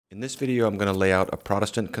In this video, I'm going to lay out a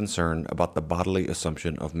Protestant concern about the bodily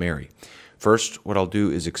assumption of Mary. First, what I'll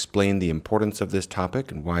do is explain the importance of this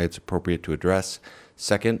topic and why it's appropriate to address.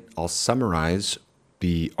 Second, I'll summarize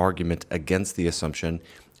the argument against the assumption.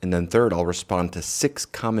 And then third, I'll respond to 6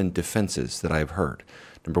 common defenses that I've heard.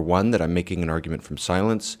 Number 1, that I'm making an argument from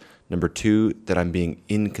silence. Number 2, that I'm being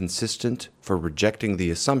inconsistent for rejecting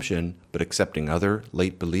the assumption but accepting other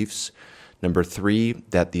late beliefs. Number 3,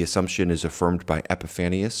 that the assumption is affirmed by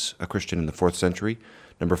Epiphanius, a Christian in the 4th century.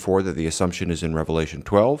 Number 4, that the assumption is in Revelation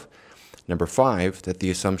 12. Number 5, that the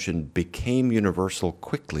assumption became universal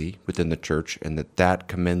quickly within the church and that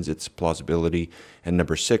commends its plausibility. And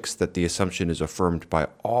number 6, that the assumption is affirmed by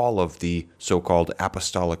all of the so-called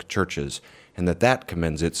apostolic churches and that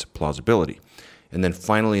commends its plausibility. And then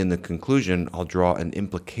finally, in the conclusion, I'll draw an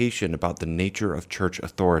implication about the nature of church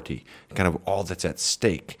authority, kind of all that's at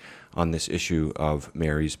stake on this issue of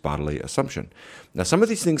Mary's bodily assumption. Now, some of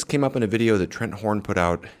these things came up in a video that Trent Horn put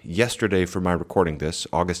out yesterday for my recording this,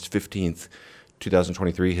 August 15th,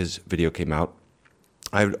 2023, his video came out.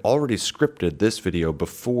 I had already scripted this video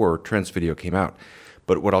before Trent's video came out,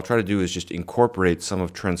 but what I'll try to do is just incorporate some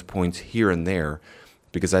of Trent's points here and there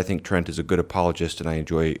because I think Trent is a good apologist and I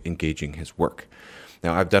enjoy engaging his work.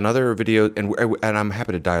 Now, I've done other videos, and I'm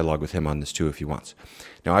happy to dialogue with him on this too if he wants.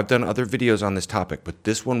 Now, I've done other videos on this topic, but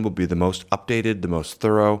this one will be the most updated, the most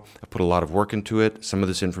thorough. I put a lot of work into it. Some of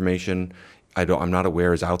this information I'm not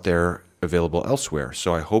aware is out there available elsewhere.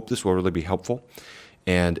 So I hope this will really be helpful.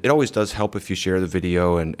 And it always does help if you share the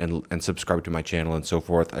video and subscribe to my channel and so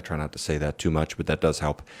forth. I try not to say that too much, but that does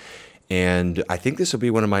help. And I think this will be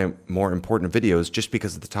one of my more important videos just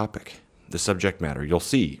because of the topic, the subject matter. You'll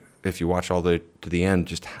see if you watch to the end,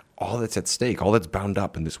 just all that's at stake, all that's bound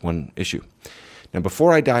up in this one issue. Now,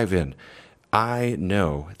 before I dive in, I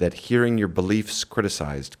know that hearing your beliefs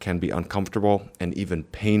criticized can be uncomfortable and even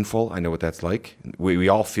painful. I know what that's like. We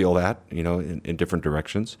all feel that, in different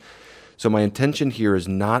directions. So my intention here is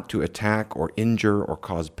not to attack or injure or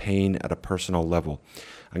cause pain at a personal level.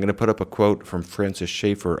 I'm going to put up a quote from Francis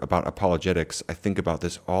Schaeffer about apologetics. I think about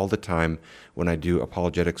this all the time when I do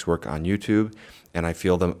apologetics work on YouTube, and I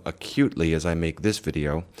feel them acutely as I make this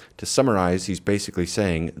video. To summarize, he's basically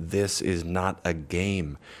saying this is not a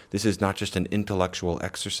game. This is not just an intellectual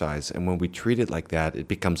exercise, and when we treat it like that, it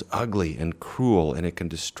becomes ugly and cruel, and it can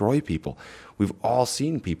destroy people. We've all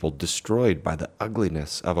seen people destroyed by the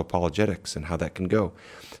ugliness of apologetics and how that can go.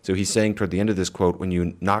 So he's saying toward the end of this quote, when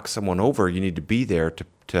you knock someone over, you need to be there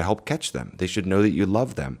to help catch them. They should know that you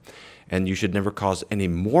love them, and you should never cause any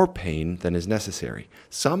more pain than is necessary.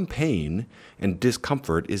 Some pain and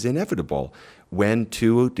discomfort is inevitable when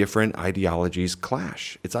two different ideologies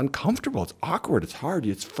clash. It's uncomfortable, it's awkward, it's hard,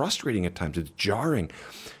 it's frustrating at times, it's jarring.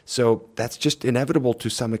 So that's just inevitable to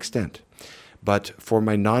some extent. But for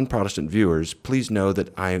my non-Protestant viewers, please know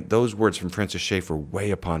that those words from Francis Schaeffer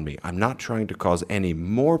weigh upon me. I'm not trying to cause any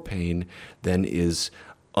more pain than is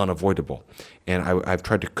unavoidable. And I've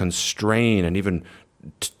tried to constrain and even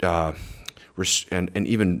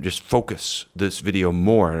even just focus this video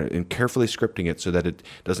more and carefully scripting it so that it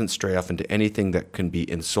doesn't stray off into anything that can be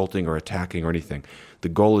insulting or attacking or anything. The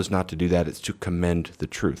goal is not to do that. It's to commend the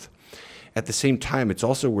truth. At the same time, it's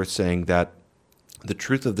also worth saying that the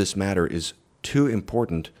truth of this matter is too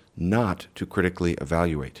important not to critically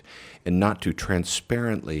evaluate and not to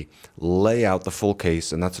transparently lay out the full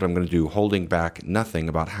case, and that's what I'm going to do, holding back nothing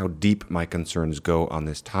about how deep my concerns go on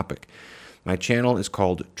this topic. My channel is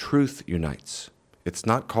called Truth Unites. It's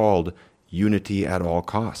not called Unity at all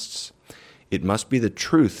costs. It must be the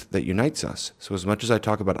truth that unites us. So as much as I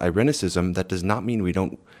talk about Irenicism, that does not mean we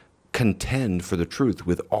don't contend for the truth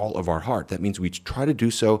with all of our heart. That means we try to do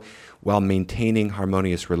so while maintaining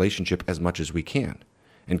harmonious relationship as much as we can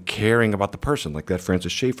and caring about the person, like that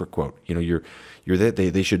Francis Schaeffer quote. You're there,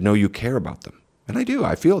 they should know you care about them. And I do.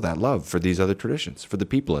 I feel that love for these other traditions, for the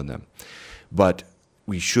people in them. But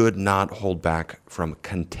we should not hold back from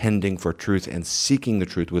contending for truth and seeking the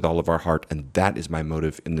truth with all of our heart, and that is my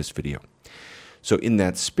motive in this video. So in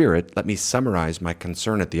that spirit, let me summarize my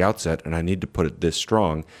concern at the outset, and I need to put it this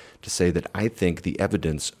strong to say that I think the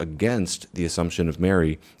evidence against the assumption of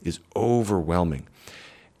Mary is overwhelming.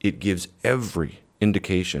 It gives every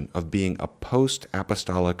indication of being a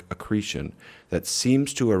post-apostolic accretion that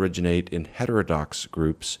seems to originate in heterodox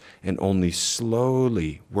groups and only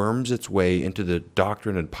slowly worms its way into the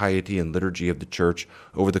doctrine and piety and liturgy of the church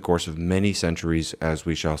over the course of many centuries, as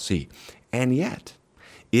we shall see. And yet,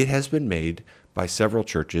 it has been made by several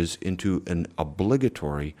churches into an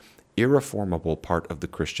obligatory, irreformable part of the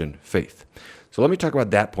Christian faith. So let me talk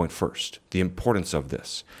about that point first, the importance of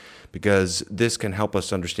this, because this can help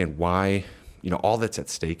us understand why all that's at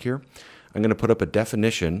stake here. I'm going to put up a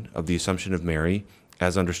definition of the Assumption of Mary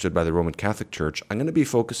as understood by the Roman Catholic Church. I'm going to be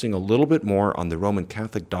focusing a little bit more on the Roman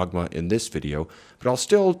Catholic dogma in this video, but I'll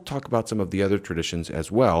still talk about some of the other traditions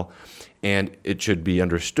as well. And it should be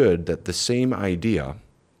understood that the same idea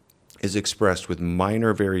is expressed with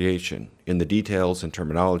minor variation in the details and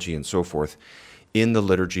terminology and so forth in the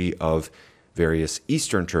liturgy of various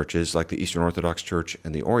Eastern churches like the Eastern Orthodox Church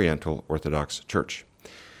and the Oriental Orthodox Church.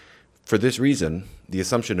 For this reason, the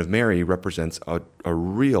Assumption of Mary represents a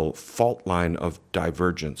real fault line of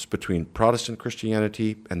divergence between Protestant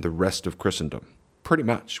Christianity and the rest of Christendom, pretty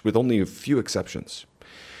much, with only a few exceptions.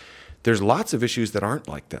 There's lots of issues that aren't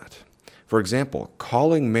like that. For example,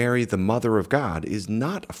 calling Mary the Mother of God is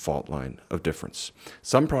not a fault line of difference.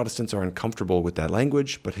 Some Protestants are uncomfortable with that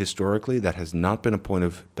language, but historically that has not been a point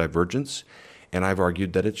of divergence, and I've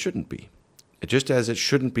argued that it shouldn't be. Just as it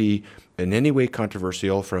shouldn't be in any way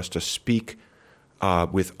controversial for us to speak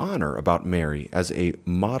with honor about Mary as a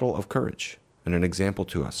model of courage and an example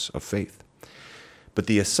to us of faith. But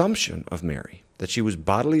the assumption of Mary, that she was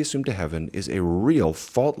bodily assumed to heaven, is a real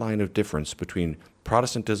fault line of difference between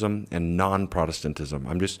Protestantism and non-Protestantism.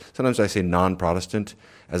 Sometimes I say non-Protestant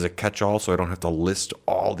as a catch-all so I don't have to list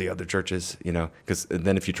all the other churches, because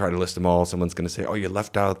then if you try to list them all, someone's going to say, oh, you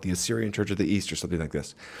left out the Assyrian Church of the East or something like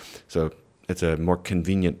this. So it's a more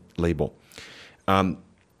convenient label.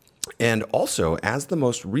 And also, as the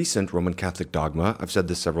most recent Roman Catholic dogma, I've said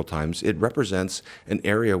this several times, it represents an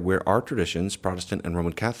area where our traditions, Protestant and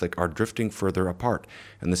Roman Catholic, are drifting further apart.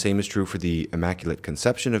 And the same is true for the Immaculate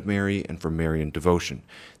Conception of Mary and for Marian devotion.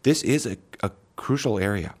 This is a crucial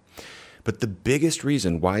area. But the biggest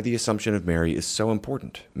reason why the Assumption of Mary is so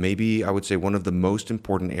important, maybe I would say one of the most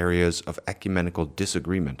important areas of ecumenical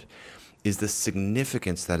disagreement, is the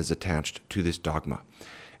significance that is attached to this dogma.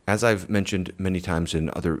 As I've mentioned many times in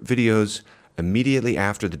other videos, immediately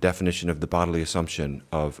after the definition of the bodily assumption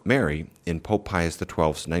of Mary in Pope Pius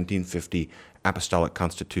XII's 1950 Apostolic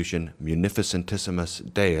Constitution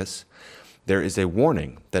Munificentissimus Deus, there is a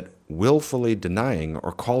warning that willfully denying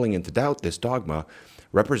or calling into doubt this dogma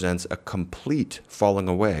represents a complete falling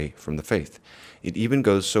away from the faith. It even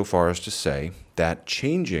goes so far as to say that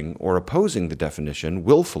changing or opposing the definition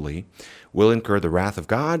willfully will incur the wrath of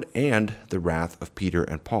God and the wrath of Peter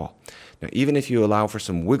and Paul. Now, even if you allow for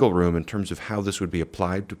some wiggle room in terms of how this would be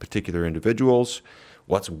applied to particular individuals,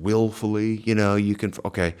 what's willfully,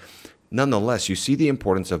 okay. Nonetheless, you see the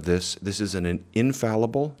importance of this. This is an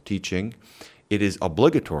infallible teaching. It is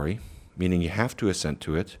obligatory, meaning you have to assent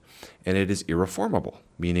to it, and it is irreformable,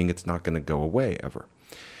 meaning it's not going to go away ever.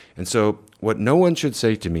 And so what no one should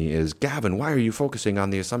say to me is, Gavin, why are you focusing on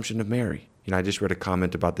the Assumption of Mary? I just read a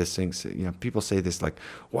comment about this thing. People say this like,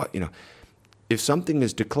 what, if something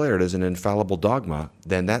is declared as an infallible dogma,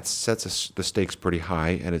 then that sets the stakes pretty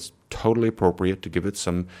high, and it's totally appropriate to give it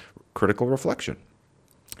some critical reflection.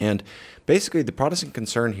 And basically, the Protestant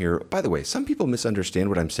concern here, by the way, some people misunderstand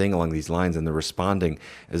what I'm saying along these lines, and they're responding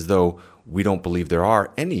as though we don't believe there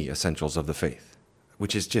are any essentials of the faith,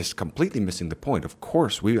 which is just completely missing the point. Of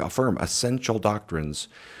course, we affirm essential doctrines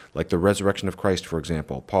like the resurrection of Christ, for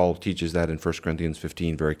example. Paul teaches that in 1 Corinthians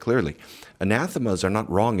 15 very clearly. Anathemas are not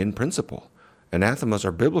wrong in principle. Anathemas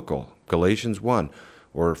are biblical, Galatians 1,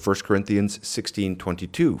 or 1 Corinthians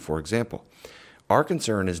 16:22, for example. Our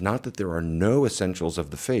concern is not that there are no essentials of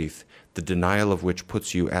the faith, the denial of which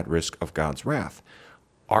puts you at risk of God's wrath.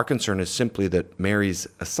 Our concern is simply that Mary's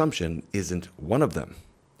assumption isn't one of them.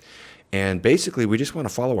 And basically, we just want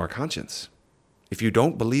to follow our conscience. If you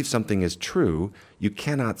don't believe something is true, you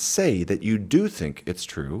cannot say that you do think it's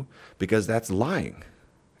true, because that's lying,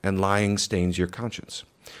 and lying stains your conscience.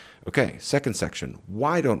 Okay, second section.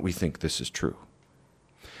 Why don't we think this is true?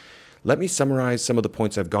 Let me summarize some of the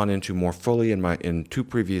points I've gone into more fully in two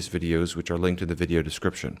previous videos, which are linked in the video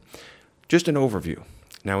description. Just an overview.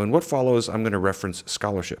 Now, in what follows, I'm going to reference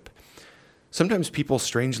scholarship. Sometimes people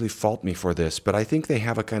strangely fault me for this, but I think they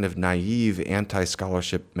have a kind of naive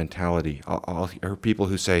anti-scholarship mentality. I'll hear people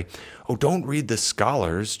who say, oh, don't read the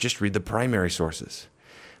scholars, just read the primary sources.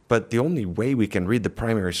 But the only way we can read the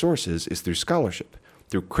primary sources is through scholarship,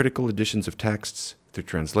 through critical editions of texts, through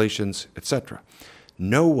translations, etc.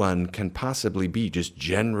 No one can possibly be just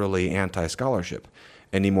generally anti-scholarship,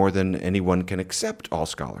 any more than anyone can accept all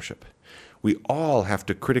scholarship. We all have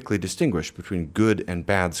to critically distinguish between good and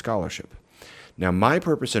bad scholarship. Now, my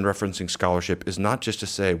purpose in referencing scholarship is not just to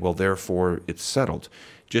say, well, therefore it's settled.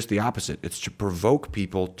 Just the opposite. It's to provoke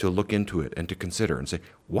people to look into it and to consider and say,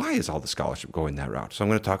 why is all the scholarship going that route? So I'm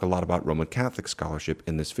going to talk a lot about Roman Catholic scholarship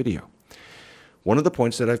in this video. One of the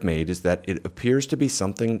points that I've made is that it appears to be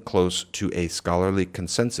something close to a scholarly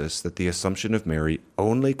consensus that the Assumption of Mary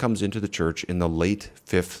only comes into the church in the late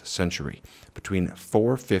 5th century, between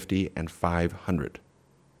 450 and 500,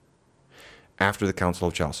 after the Council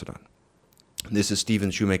of Chalcedon. This is Stephen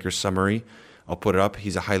Shoemaker's summary. I'll put it up.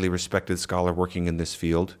 He's a highly respected scholar working in this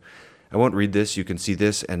field. I won't read this. You can see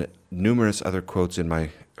this and numerous other quotes in my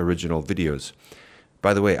original videos.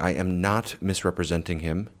 By the way, I am not misrepresenting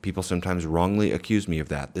him. People sometimes wrongly accuse me of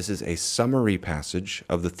that. This is a summary passage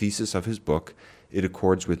of the thesis of his book. It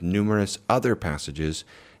accords with numerous other passages,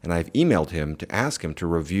 and I've emailed him to ask him to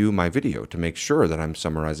review my video to make sure that I'm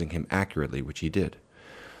summarizing him accurately, which he did.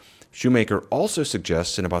 Shoemaker also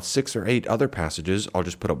suggests in about 6 or 8 other passages, I'll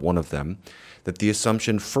just put up one of them, that the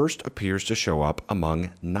Assumption first appears to show up among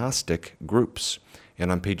Gnostic groups.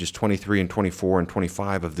 And on pages 23 and 24 and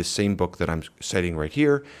 25 of this same book that I'm citing right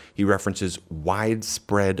here, he references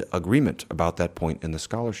widespread agreement about that point in the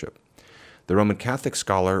scholarship. The Roman Catholic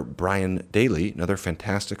scholar Brian Daly, another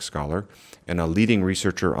fantastic scholar and a leading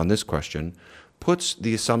researcher on this question, puts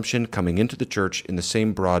the Assumption coming into the church in the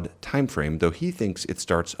same broad time frame, though he thinks it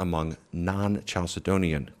starts among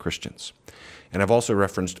non-Chalcedonian Christians. And I've also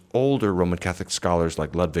referenced older Roman Catholic scholars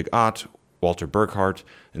like Ludwig Ott, Walter Burghardt,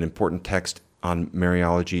 an important text on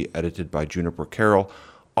Mariology edited by Juniper Carroll,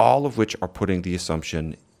 all of which are putting the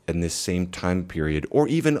Assumption in this same time period, or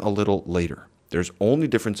even a little later. There's only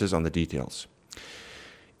differences on the details.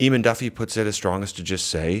 Eamon Duffy puts it as strong as to just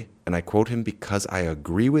say, and I quote him because I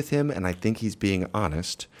agree with him and I think he's being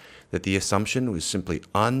honest, that the Assumption was simply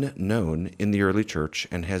unknown in the early church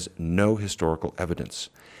and has no historical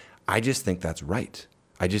evidence. I just think that's right.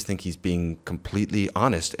 I just think he's being completely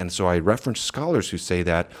honest. And so I reference scholars who say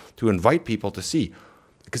that to invite people to see,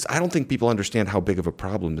 because I don't think people understand how big of a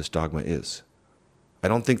problem this dogma is. I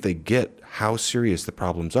don't think they get how serious the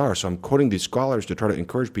problems are. So I'm quoting these scholars to try to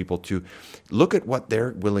encourage people to look at what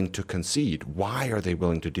they're willing to concede. Why are they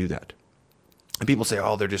willing to do that? And people say,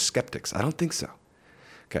 oh, they're just skeptics. I don't think so.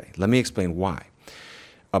 Okay, let me explain why.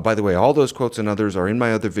 By the way, all those quotes and others are in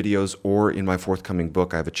my other videos or in my forthcoming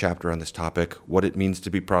book. I have a chapter on this topic, What It Means to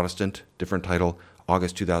Be Protestant, different title,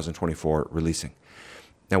 August 2024, releasing.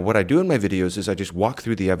 Now, what I do in my videos is I just walk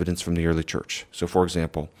through the evidence from the early church. So, for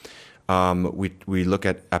example, we look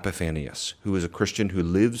at Epiphanius, who is a Christian who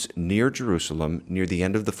lives near Jerusalem near the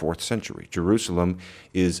end of the 4th century. Jerusalem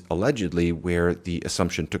is allegedly where the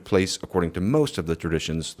Assumption took place, according to most of the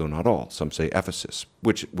traditions, though not all. Some say Ephesus,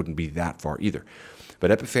 which wouldn't be that far either. But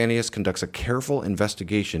Epiphanius conducts a careful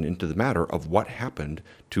investigation into the matter of what happened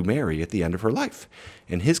to Mary at the end of her life.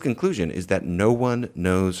 And his conclusion is that no one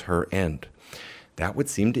knows her end. That would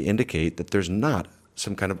seem to indicate that there's not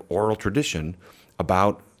some kind of oral tradition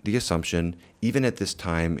about the Assumption, even at this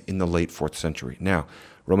time in the late 4th century. Now,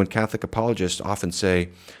 Roman Catholic apologists often say,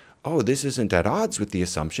 oh, this isn't at odds with the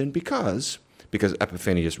Assumption because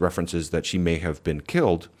Epiphanius references that she may have been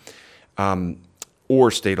killed, or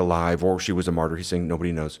stayed alive, or she was a martyr. He's saying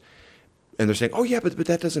nobody knows. And they're saying, oh yeah, but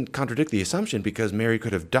that doesn't contradict the Assumption because Mary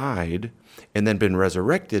could have died and then been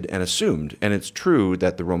resurrected and assumed. And it's true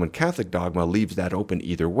that the Roman Catholic dogma leaves that open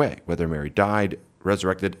either way, whether Mary died,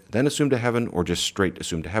 resurrected, then assumed to heaven, or just straight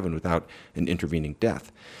assumed to heaven without an intervening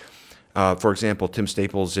death. For example, Tim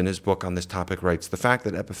Staples in his book on this topic writes, the fact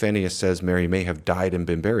that Epiphanius says Mary may have died and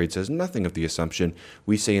been buried says nothing of the Assumption.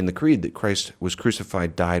 We say in the Creed that Christ was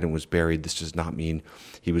crucified, died, and was buried. This does not mean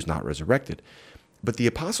he was not resurrected. But the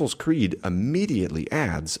Apostles' Creed immediately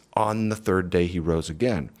adds, on the 3rd day he rose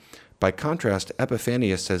again. By contrast,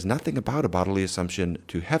 Epiphanius says nothing about a bodily assumption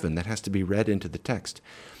to heaven. That has to be read into the text.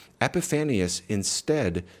 Epiphanius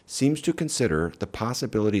instead seems to consider the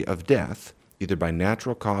possibility of death, either by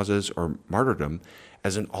natural causes or martyrdom,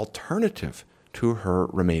 as an alternative to her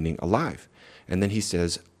remaining alive. And then he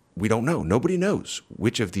says, we don't know. Nobody knows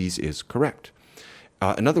which of these is correct.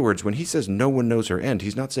 In other words, when he says no one knows her end,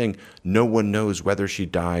 he's not saying no one knows whether she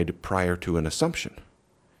died prior to an Assumption.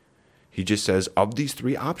 He just says, of these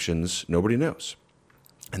 3 options, nobody knows.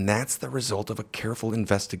 And that's the result of a careful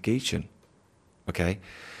investigation. Okay?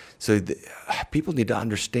 So people need to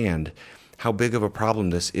understand how big of a problem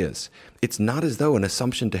this is. It's not as though an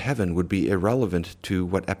assumption to heaven would be irrelevant to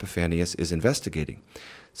what Epiphanius is investigating.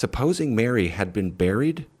 Supposing Mary had been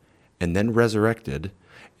buried and then resurrected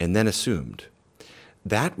and then assumed,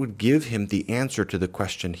 that would give him the answer to the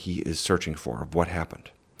question he is searching for of what happened.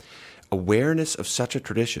 Awareness of such a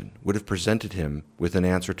tradition would have presented him with an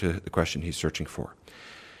answer to the question he's searching for.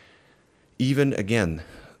 Even, again,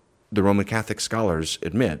 the Roman Catholic scholars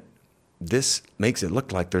admit this makes it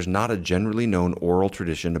look like there's not a generally known oral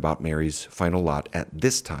tradition about Mary's final lot at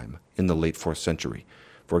this time in the late 4th century.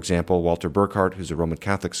 For example, Walter Burkhardt, who's a Roman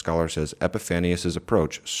Catholic scholar, says Epiphanius'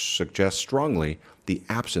 approach suggests strongly the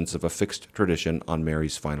absence of a fixed tradition on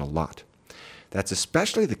Mary's final lot. That's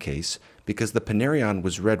especially the case because the Panarion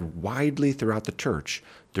was read widely throughout the church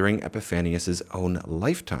during Epiphanius' own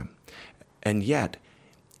lifetime. And yet,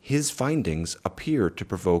 his findings appear to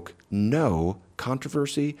provoke no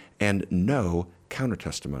controversy and no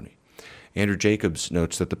counter-testimony. Andrew Jacobs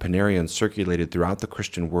notes that the Panarion circulated throughout the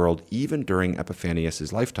Christian world even during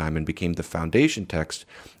Epiphanius' lifetime and became the foundation text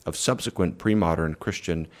of subsequent pre-modern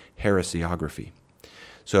Christian heresiography.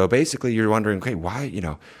 So basically you're wondering, okay, why,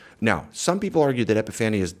 Now, some people argue that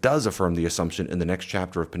Epiphanius does affirm the assumption in the next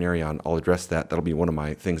chapter of Panarion. I'll address that. That'll be one of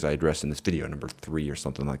my things I address in this video, number 3 or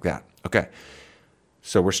something like that. Okay,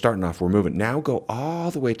 so we're starting off, we're moving. Now go all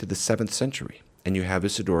the way to the 7th century. And you have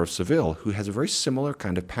Isidore of Seville, who has a very similar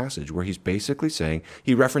kind of passage where he's basically saying,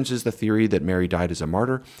 he references the theory that Mary died as a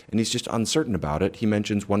martyr, and he's just uncertain about it. He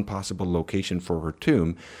mentions one possible location for her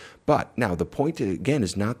tomb. But now the point, again,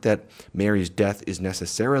 is not that Mary's death is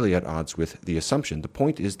necessarily at odds with the Assumption. The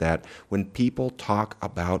point is that when people talk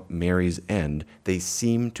about Mary's end, they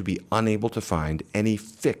seem to be unable to find any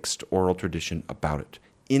fixed oral tradition about it.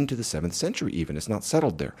 Into the 7th century even. It's not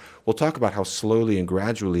settled there. We'll talk about how slowly and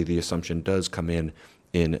gradually the Assumption does come in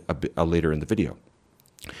later in the video.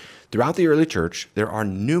 Throughout the early church, there are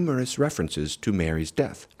numerous references to Mary's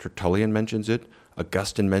death. Tertullian mentions it,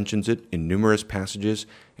 Augustine mentions it in numerous passages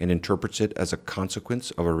and interprets it as a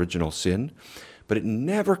consequence of original sin, but it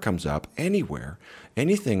never comes up anywhere,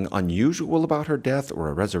 anything unusual about her death or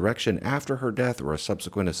a resurrection after her death or a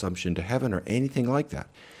subsequent assumption to heaven or anything like that.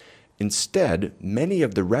 Instead, many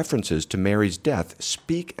of the references to Mary's death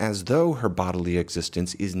speak as though her bodily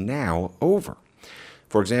existence is now over.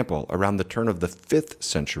 For example, around the turn of the 5th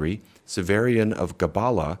century, Severian of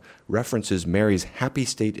Gabala references Mary's happy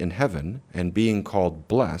state in heaven and being called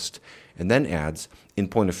blessed, and then adds, in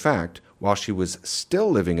point of fact, while she was still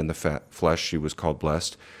living in the flesh, she was called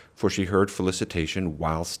blessed, for she heard felicitation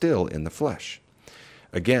while still in the flesh.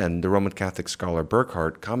 Again, the Roman Catholic scholar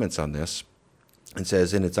Burkhardt comments on this and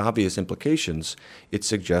says, in its obvious implications, it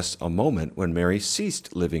suggests a moment when Mary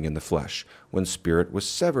ceased living in the flesh, when spirit was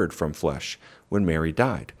severed from flesh, when Mary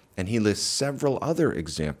died. And he lists several other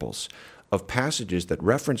examples of passages that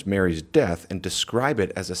reference Mary's death and describe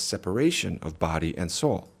it as a separation of body and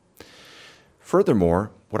soul.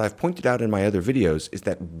 Furthermore, what I've pointed out in my other videos is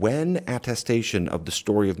that when attestation of the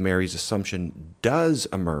story of Mary's Assumption does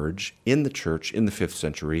emerge in the church in the 5th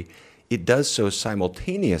century, it does so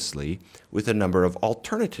simultaneously with a number of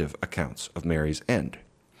alternative accounts of Mary's end,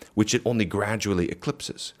 which it only gradually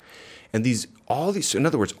eclipses. And all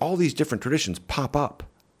these different traditions pop up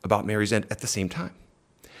about Mary's end at the same time.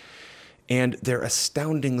 And they're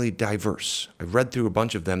astoundingly diverse. I've read through a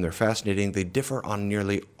bunch of them. They're fascinating. They differ on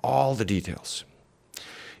nearly all the details.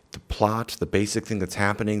 The plot, the basic thing that's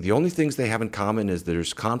happening, the only things they have in common is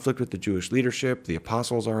there's conflict with the Jewish leadership, the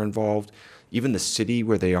apostles are involved, even the city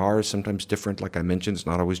where they are is sometimes different, like I mentioned, it's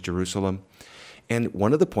not always Jerusalem. And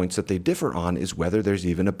one of the points that they differ on is whether there's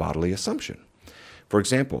even a bodily assumption. For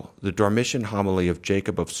example, the Dormition homily of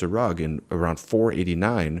Jacob of Serug in around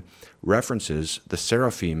 489 references the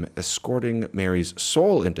seraphim escorting Mary's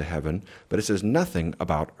soul into heaven, but it says nothing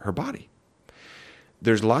about her body.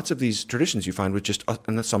 There's lots of these traditions you find with just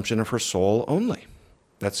an assumption of her soul only.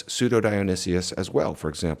 That's Pseudo-Dionysius as well, for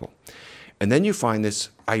example. And then you find this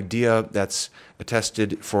idea that's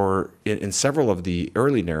attested in several of the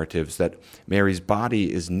early narratives that Mary's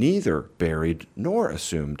body is neither buried nor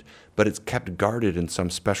assumed, but it's kept guarded in some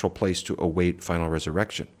special place to await final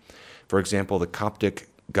resurrection. For example, the Coptic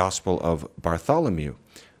Gospel of Bartholomew,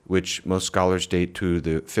 which most scholars date to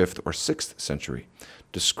the 5th or 6th century,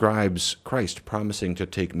 describes Christ promising to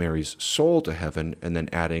take Mary's soul to heaven and then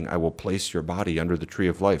adding, I will place your body under the tree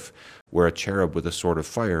of life, where a cherub with a sword of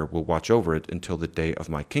fire will watch over it until the day of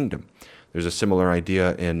my kingdom. There's a similar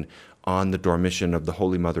idea on the Dormition of the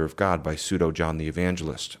Holy Mother of God by Pseudo-John the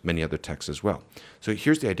Evangelist, many other texts as well. So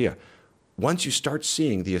here's the idea. Once you start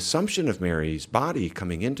seeing the assumption of Mary's body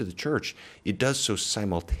coming into the church, it does so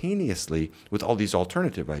simultaneously with all these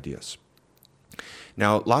alternative ideas.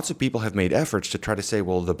 Now, lots of people have made efforts to try to say,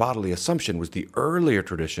 well, the bodily assumption was the earlier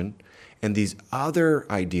tradition, and these other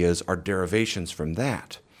ideas are derivations from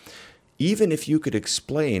that. Even if you could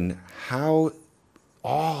explain how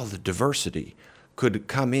all the diversity could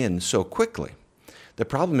come in so quickly, the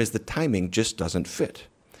problem is the timing just doesn't fit.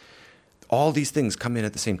 All these things come in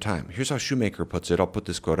at the same time. Here's how Shoemaker puts it. I'll put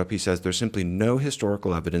this quote up. He says, there's simply no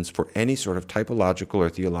historical evidence for any sort of typological or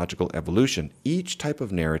theological evolution. Each type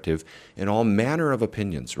of narrative and all manner of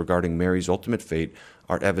opinions regarding Mary's ultimate fate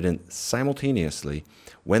are evident simultaneously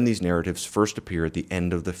when these narratives first appear at the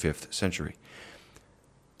end of the 5th century.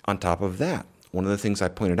 On top of that, one of the things I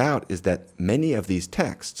pointed out is that many of these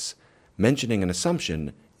texts mentioning an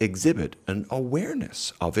assumption exhibit an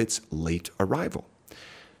awareness of its late arrival.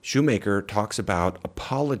 Shoemaker talks about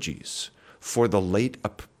apologies for the late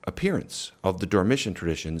appearance of the Dormition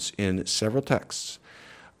traditions in several texts.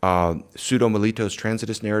 Pseudo-Melito's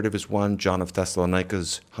Transitus narrative is one, John of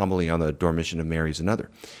Thessalonica's homily on the Dormition of Mary is another.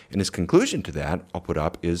 And his conclusion to that, I'll put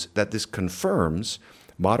up, is that this confirms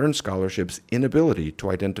modern scholarship's inability to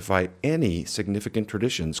identify any significant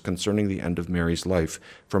traditions concerning the end of Mary's life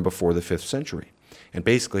from before the 5th century. And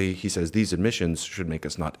basically, he says these admissions should make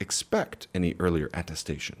us not expect any earlier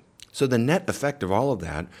attestation. So the net effect of all of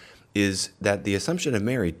that is that the Assumption of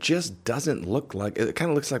Mary just doesn't look like, it kind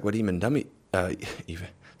of looks like what Even Duffy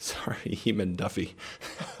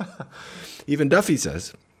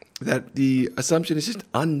says, that the Assumption is just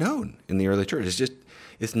unknown in the early church.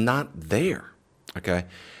 It's not there, okay?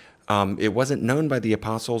 It wasn't known by the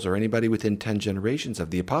apostles or anybody within 10 generations of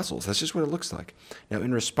the apostles. That's just what it looks like. Now,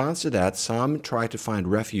 in response to that, some try to find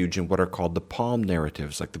refuge in what are called the palm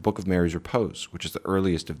narratives, like the Book of Mary's Repose, which is the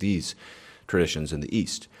earliest of these traditions in the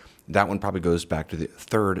East. That one probably goes back to the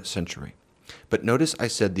 3rd century. But notice I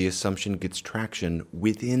said the Assumption gets traction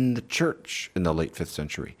within the church in the late 5th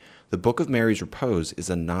century. The Book of Mary's Repose is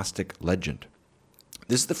a Gnostic legend.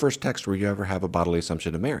 This is the first text where you ever have a bodily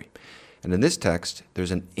Assumption of Mary. And in this text,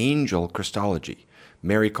 there's an angel Christology.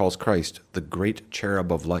 Mary calls Christ the great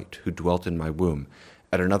cherub of light who dwelt in my womb.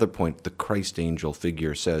 At another point, the Christ angel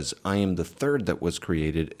figure says, I am the third that was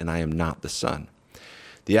created, and I am not the son.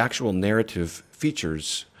 The actual narrative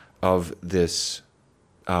features of this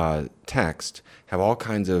text have all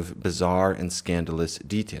kinds of bizarre and scandalous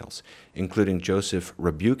details, including Joseph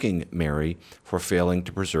rebuking Mary for failing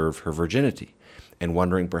to preserve her virginity, and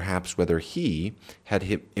wondering perhaps whether he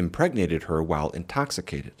had impregnated her while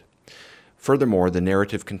intoxicated. Furthermore, the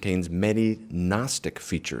narrative contains many Gnostic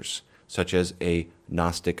features, such as a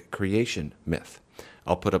Gnostic creation myth.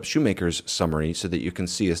 I'll put up Shoemaker's summary so that you can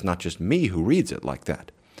see it's not just me who reads it like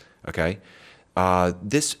that. Okay?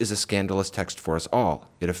 This is a scandalous text for us all.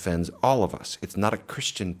 It offends all of us. It's not a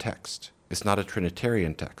Christian text. It's not a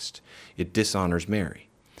Trinitarian text. It dishonors Mary.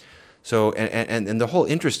 So, and the whole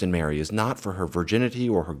interest in Mary is not for her virginity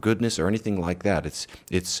or her goodness or anything like that.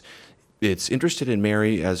 It's interested in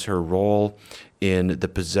Mary as her role in the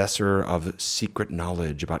possessor of secret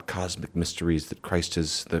knowledge about cosmic mysteries that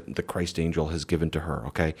the Christ angel has given to her.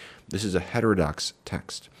 Okay, this is a heterodox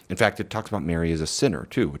text. In fact, it talks about Mary as a sinner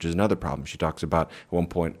too, which is another problem. She talks about at one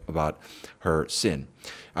point about her sin.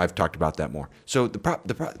 I've talked about that more. So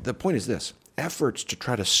the point is this. Efforts to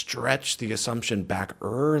try to stretch the Assumption back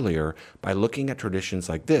earlier by looking at traditions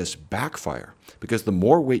like this backfire, because the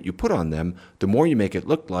more weight you put on them, the more you make it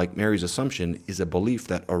look like Mary's Assumption is a belief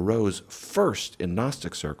that arose first in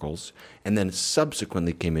Gnostic circles and then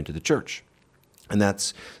subsequently came into the church. And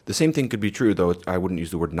that's the same thing could be true, though I wouldn't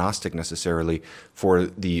use the word Gnostic necessarily, for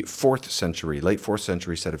the 4th century, late 4th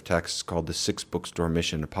century set of texts called the 6 Books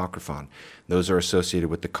Dormition Apocryphon. Those are associated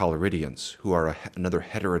with the Collyridians, who are another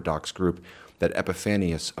heterodox group that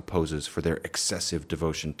Epiphanius opposes for their excessive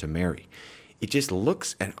devotion to Mary. It just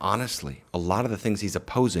looks, and honestly, a lot of the things he's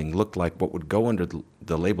opposing look like what would go under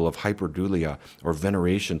the label of hyperdulia or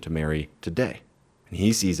veneration to Mary today. And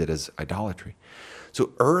he sees it as idolatry.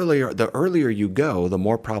 So the earlier you go, the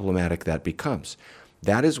more problematic that becomes.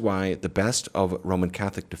 That is why the best of Roman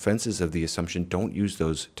Catholic defenses of the Assumption don't use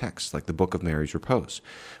those texts, like the Book of Mary's Repose.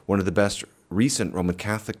 One of the best recent Roman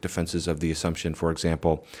Catholic defenses of the Assumption, for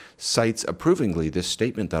example, cites approvingly this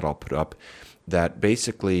statement that I'll put up, that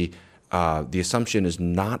basically the Assumption is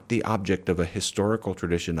not the object of a historical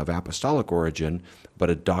tradition of apostolic origin, but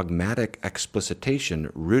a dogmatic explicitation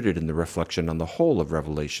rooted in the reflection on the whole of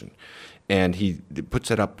Revelation. And he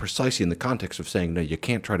puts it up precisely in the context of saying, no, you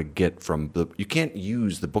can't try to you can't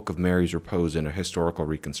use the Book of Mary's Repose in a historical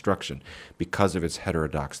reconstruction because of its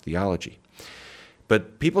heterodox theology.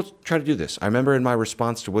 But people try to do this. I remember in my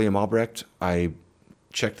response to William Albrecht, I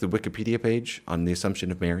checked the Wikipedia page on the Assumption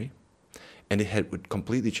of Mary, and it had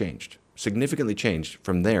completely changed, significantly changed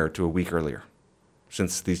from there to a week earlier,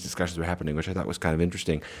 since these discussions were happening, which I thought was kind of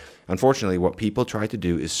interesting. Unfortunately, what people try to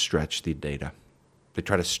do is stretch the data. They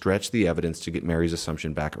try to stretch the evidence to get Mary's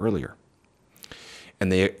Assumption back earlier. And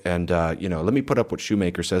let me put up what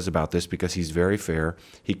Shoemaker says about this, because he's very fair.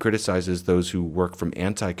 He criticizes those who work from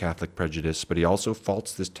anti-Catholic prejudice, but he also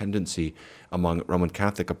faults this tendency among Roman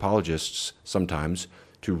Catholic apologists sometimes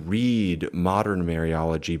to read modern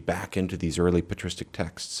Mariology back into these early patristic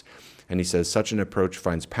texts. And he says such an approach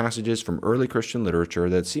finds passages from early Christian literature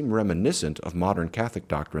that seem reminiscent of modern Catholic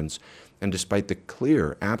doctrines, and despite the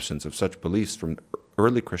clear absence of such beliefs from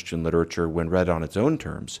early Christian literature when read on its own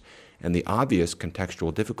terms, and the obvious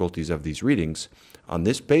contextual difficulties of these readings, on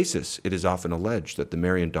this basis it is often alleged that the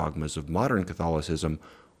Marian dogmas of modern Catholicism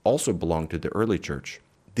also belong to the early Church.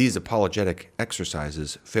 These apologetic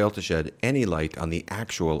exercises fail to shed any light on the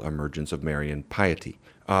actual emergence of Marian piety.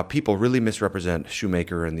 People really misrepresent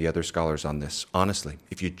Shoemaker and the other scholars on this, honestly.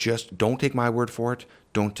 If you just don't take my word for it,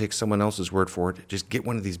 don't take someone else's word for it, just get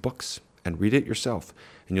one of these books and read it yourself,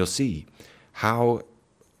 and you'll see how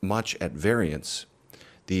much at variance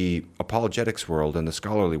the apologetics world and the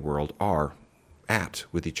scholarly world are at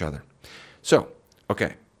with each other. So,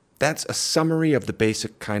 okay, that's a summary of the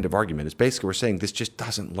basic kind of argument. It's basically we're saying this just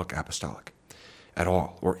doesn't look apostolic at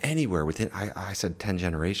all, or anywhere within, I said 10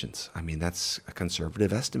 generations. I mean, that's a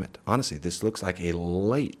conservative estimate. Honestly, this looks like a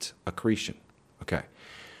late accretion. Okay,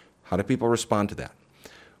 how do people respond to that?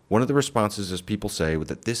 One of the responses is people say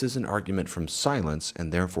that this is an argument from silence,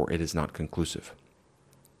 and therefore it is not conclusive.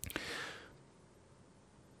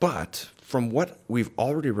 But from what we've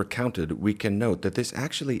already recounted, we can note that this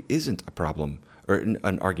actually isn't a problem or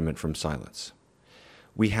an argument from silence.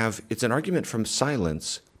 It's an argument from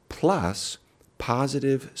silence plus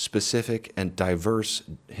positive, specific, and diverse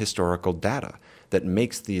historical data that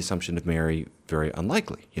makes the assumption of Mary very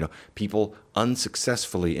unlikely. People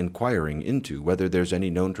unsuccessfully inquiring into whether there's any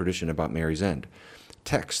known tradition about Mary's end,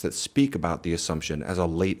 texts that speak about the assumption as a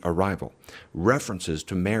late arrival, references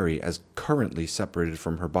to Mary as currently separated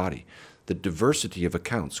from her body, the diversity of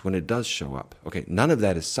accounts when it does show up. Okay, none of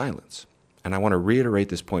that is silence. And I want to reiterate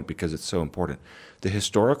this point because it's so important. The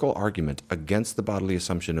historical argument against the bodily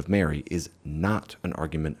assumption of Mary is not an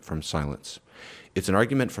argument from silence. It's an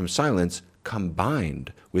argument from silence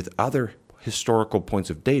combined with other historical points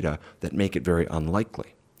of data that make it very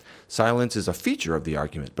unlikely. Silence is a feature of the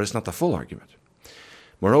argument, but it's not the full argument.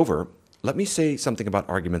 Moreover, let me say something about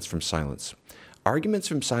arguments from silence. Arguments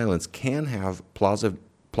from silence can have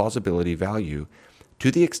plausibility value to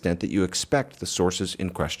the extent that you expect the sources in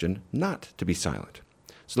question not to be silent.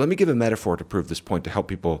 So let me give a metaphor to prove this point to help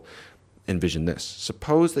people envision this.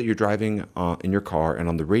 Suppose that you're driving in your car and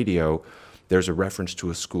on the radio there's a reference to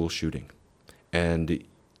a school shooting, and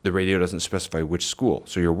the radio doesn't specify which school,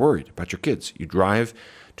 so you're worried about your kids. You drive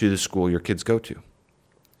to the school your kids go to,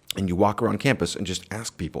 and you walk around campus and just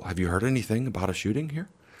ask people, have you heard anything about a shooting here?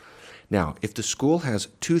 Now, if the school has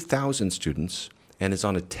 2,000 students and is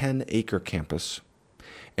on a 10-acre campus,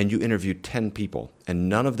 and you interview 10 people, and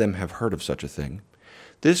none of them have heard of such a thing,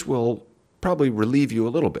 this will probably relieve you a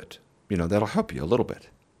little bit. That'll help you a little bit.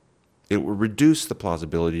 It will reduce the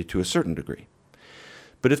plausibility to a certain degree.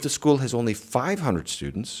 But if the school has only 500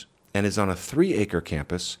 students and is on a 3-acre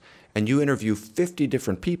campus, and you interview 50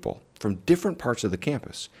 different people from different parts of the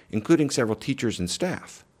campus, including several teachers and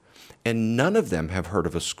staff, and none of them have heard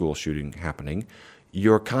of a school shooting happening,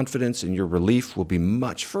 your confidence and your relief will be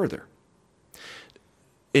much further.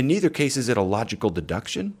 In neither case is it a logical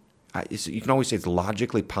deduction. You can always say it's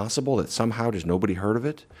logically possible that somehow there's nobody heard of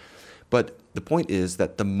it. But the point is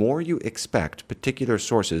that the more you expect particular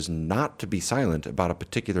sources not to be silent about a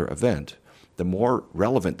particular event, the more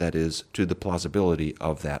relevant that is to the plausibility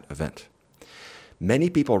of that event. Many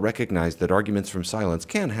people recognize that arguments from silence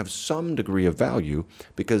can have some degree of value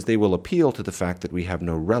because they will appeal to the fact that we have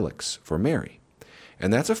no relics for Mary.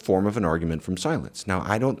 And that's a form of an argument from silence. Now,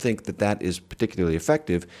 I don't think that that is particularly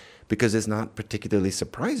effective because it's not particularly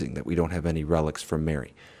surprising that we don't have any relics from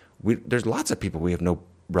Mary. There's lots of people we have no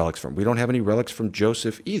relics from. We don't have any relics from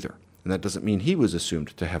Joseph either, and that doesn't mean he was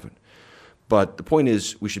assumed to heaven. But the point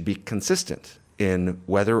is we should be consistent in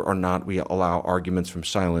whether or not we allow arguments from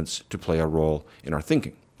silence to play a role in our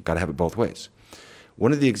thinking. We've got to have it both ways.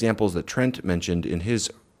 One of the examples that Trent mentioned in his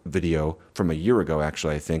video from a year ago,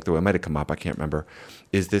 actually, I think, though it might have come up, I can't remember,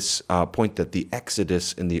 is this point that the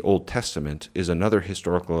Exodus in the Old Testament is another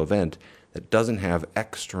historical event that doesn't have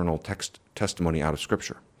external testimony out of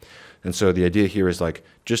Scripture. And so the idea here is like,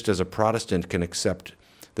 just as a Protestant can accept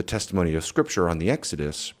the testimony of Scripture on the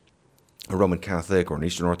Exodus, a Roman Catholic or an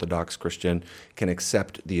Eastern Orthodox Christian can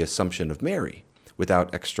accept the assumption of Mary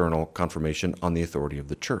without external confirmation on the authority of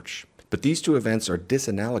the Church. But these two events are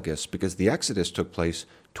disanalogous because the Exodus took place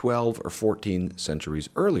 12 or 14 centuries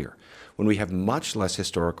earlier, when we have much less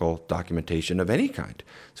historical documentation of any kind.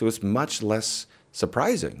 So it's much less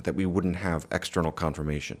surprising that we wouldn't have external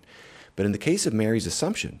confirmation. But in the case of Mary's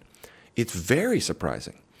assumption, it's very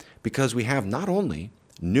surprising because we have not only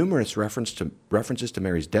numerous references to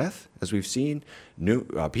Mary's death, as we've seen,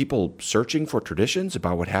 people searching for traditions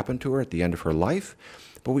about what happened to her at the end of her life.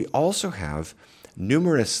 But we also have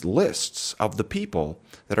numerous lists of the people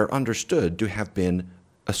that are understood to have been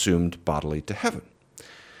assumed bodily to heaven.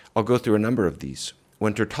 I'll go through a number of these.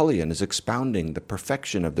 When Tertullian is expounding the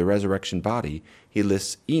perfection of the resurrection body, he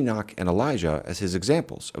lists Enoch and Elijah as his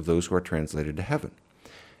examples of those who are translated to heaven.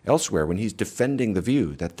 Elsewhere, when he's defending the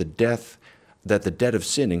view that the debt of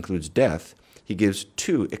sin includes death, he gives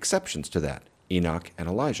two exceptions to that, Enoch and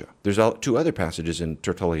Elijah. There's two other passages in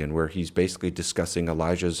Tertullian where he's basically discussing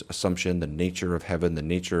Elijah's assumption, the nature of heaven, the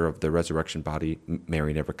nature of the resurrection body.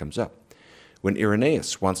 Mary never comes up. When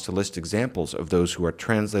Irenaeus wants to list examples of those who are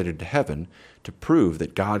translated to heaven to prove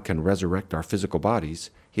that God can resurrect our physical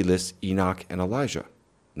bodies, he lists Enoch and Elijah.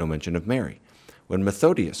 No mention of Mary. When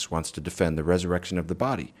Methodius wants to defend the resurrection of the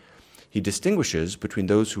body, he distinguishes between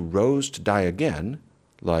those who rose to die again,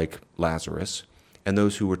 like Lazarus, and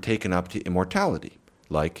those who were taken up to immortality,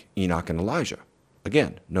 like Enoch and Elijah.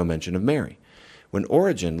 Again, no mention of Mary. When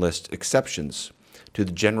Origen lists exceptions to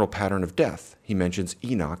the general pattern of death, he mentions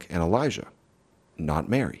Enoch and Elijah, not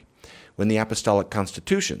Mary. When the Apostolic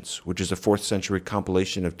Constitutions, which is a 4th century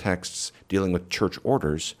compilation of texts dealing with church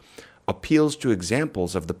orders, appeals to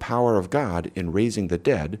examples of the power of God in raising the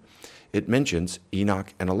dead, it mentions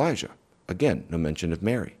Enoch and Elijah. Again, no mention of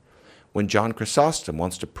Mary. When John Chrysostom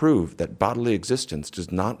wants to prove that bodily existence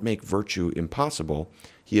does not make virtue impossible,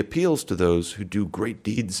 he appeals to those who do great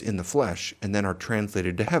deeds in the flesh and then are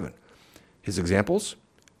translated to heaven. His examples?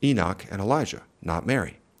 Enoch and Elijah, not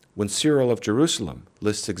Mary. When Cyril of Jerusalem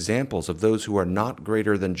lists examples of those who are not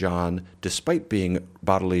greater than John despite being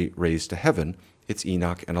bodily raised to heaven, it's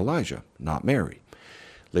Enoch and Elijah, not Mary.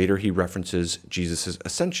 Later he references Jesus'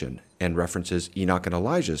 ascension and references Enoch and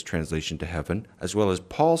Elijah's translation to heaven, as well as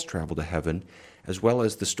Paul's travel to heaven, as well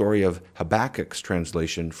as the story of Habakkuk's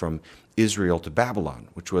translation from Israel to Babylon,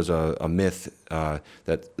 which was a myth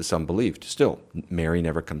that some believed. Still, Mary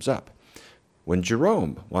never comes up. When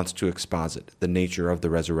Jerome wants to exposit the nature of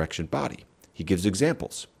the resurrection body, he gives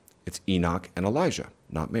examples. It's Enoch and Elijah,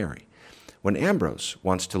 not Mary. When Ambrose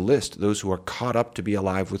wants to list those who are caught up to be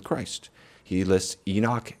alive with Christ, he lists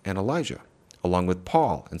Enoch and Elijah, along with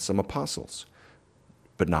Paul and some apostles,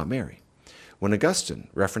 but not Mary. When Augustine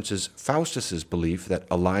references Faustus's belief that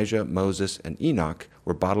Elijah, Moses, and Enoch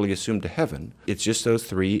were bodily assumed to heaven, it's just those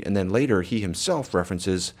three, and then later he himself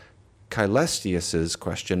references Caelestius's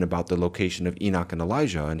question about the location of Enoch and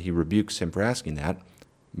Elijah, and he rebukes him for asking that.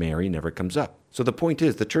 Mary never comes up. So the point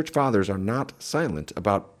is, the church fathers are not silent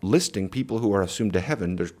about listing people who are assumed to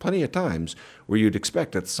heaven. There's plenty of times where you'd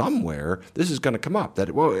expect that somewhere this is going to come up,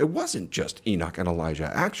 that, well, it wasn't just Enoch and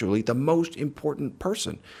Elijah. Actually, the most important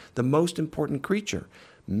person, the most important creature,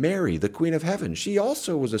 Mary, the Queen of Heaven, she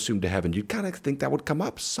also was assumed to heaven. You'd kind of think that would come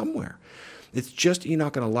up somewhere. It's just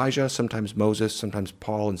Enoch and Elijah, sometimes Moses, sometimes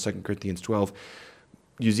Paul in 2 Corinthians 12.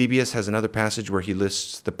 Eusebius has another passage where he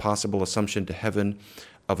lists the possible assumption to heaven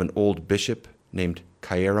of an old bishop named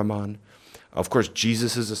Chaereman. Of course,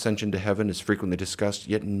 Jesus' ascension to heaven is frequently discussed,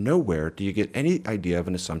 yet nowhere do you get any idea of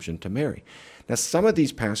an assumption to Mary. Now, some of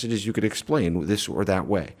these passages you could explain this or that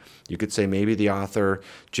way. You could say maybe the author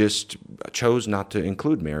just chose not to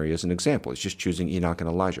include Mary as an example. He's just choosing Enoch and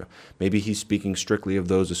Elijah. Maybe he's speaking strictly of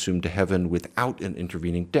those assumed to heaven without an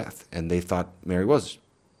intervening death, and they thought Mary was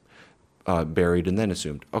buried and then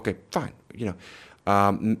assumed. Okay, fine.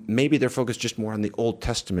 Maybe they're focused just more on the Old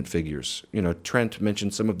Testament figures. Trent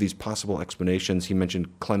mentioned some of these possible explanations. He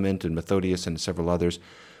mentioned Clement and Methodius and several others.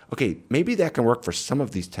 Okay, maybe that can work for some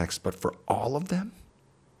of these texts, but for all of them?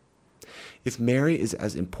 If Mary is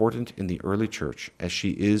as important in the early church as she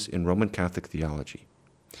is in Roman Catholic theology,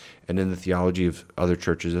 and in the theology of other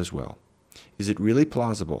churches as well, is it really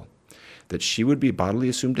plausible that she would be bodily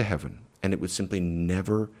assumed to heaven and it would simply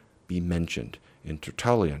never be mentioned in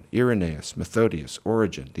Tertullian, Irenaeus, Methodius,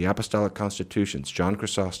 Origen, the Apostolic Constitutions, John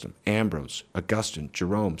Chrysostom, Ambrose, Augustine,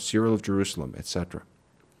 Jerome, Cyril of Jerusalem, etc.,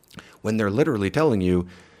 when they're literally telling you,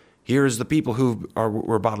 here's the people who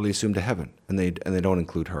were bodily assumed to heaven, and they don't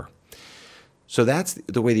include her. So that's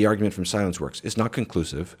the way the argument from silence works. It's not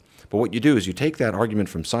conclusive, but what you do is you take that argument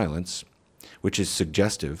from silence, which is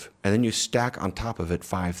suggestive, and then you stack on top of it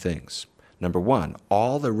 5 things. Number 1,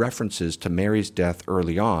 all the references to Mary's death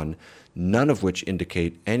early on, none of which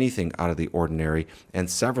indicate anything out of the ordinary, and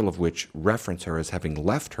several of which reference her as having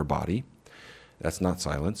left her body. That's not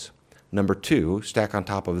silence. Number 2, stack on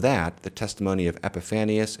top of that the testimony of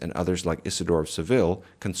Epiphanius and others like Isidore of Seville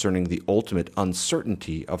concerning the ultimate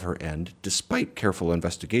uncertainty of her end, despite careful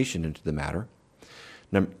investigation into the matter.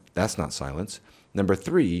 That's not silence. Number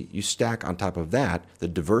 3, you stack on top of that the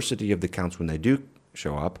diversity of the accounts when they do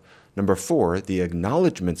show up. Number 4, the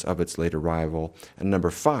acknowledgments of its late arrival. And number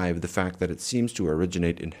 5, the fact that it seems to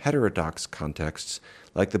originate in heterodox contexts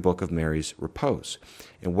like the Book of Mary's Repose.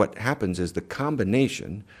 And what happens is the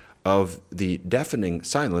combination of the deafening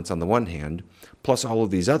silence on the one hand, plus all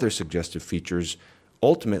of these other suggestive features,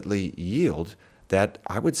 ultimately yield that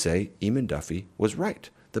I would say Eamon Duffy was right.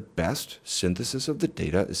 The best synthesis of the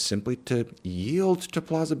data is simply to yield to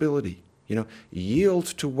plausibility, yield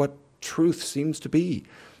to what truth seems to be,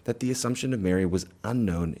 that the Assumption of Mary was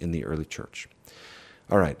unknown in the early church.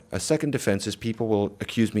 All right, a second defense is people will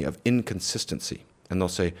accuse me of inconsistency, and they'll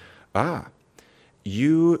say,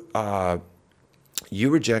 you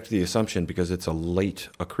reject the Assumption because it's a late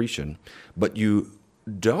accretion, but you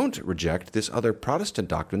don't reject this other Protestant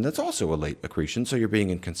doctrine that's also a late accretion, so you're being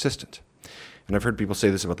inconsistent. And I've heard people say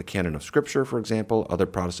this about the canon of Scripture, for example, other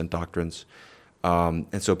Protestant doctrines.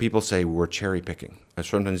 And so people say we're cherry picking, and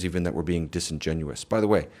sometimes even that we're being disingenuous. By the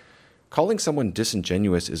way, calling someone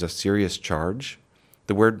disingenuous is a serious charge.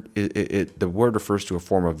 The word refers to a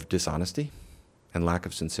form of dishonesty and lack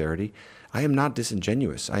of sincerity. I am not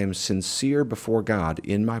disingenuous. I am sincere before God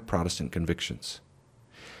in my Protestant convictions.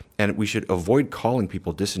 And we should avoid calling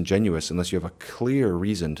people disingenuous unless you have a clear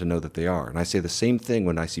reason to know that they are. And I say the same thing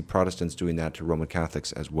when I see Protestants doing that to Roman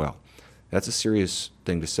Catholics as well. That's a serious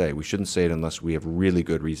thing to say. We shouldn't say it unless we have really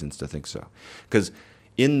good reasons to think so. Because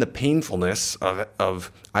in the painfulness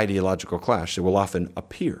of ideological clash, it will often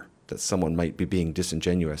appear that someone might be being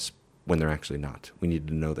disingenuous when they're actually not. We need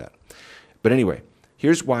to know that. But anyway,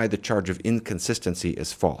 here's why the charge of inconsistency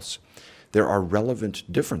is false. There are relevant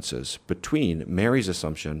differences between Mary's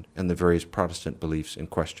Assumption and the various Protestant beliefs in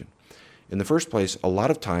question. In the first place, a lot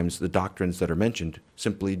of times the doctrines that are mentioned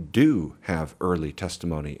simply do have early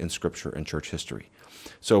testimony in Scripture and church history.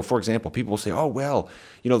 So, for example, people will say,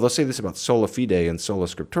 they'll say this about sola fide and sola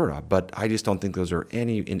scriptura, but I just don't think those are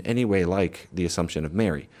in any way like the Assumption of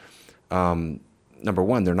Mary. Number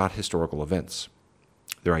one, they're not historical events.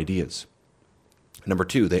 They're ideas. Number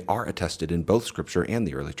two, they are attested in both Scripture and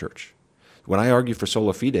the early church. When I argue for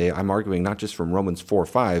sola fide, I'm arguing not just from Romans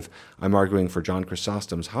 4:5, I'm arguing for John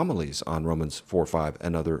Chrysostom's homilies on Romans 4:5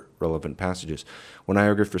 and other relevant passages. When I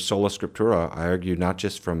argue for sola scriptura, I argue not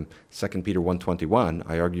just from 2 Peter 1:21,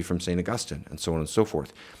 I argue from St. Augustine, and so on and so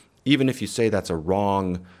forth. Even if you say that's a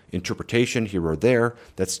wrong interpretation here or there,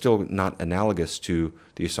 that's still not analogous to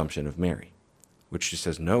the Assumption of Mary, which just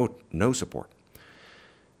has no support.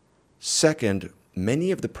 Second,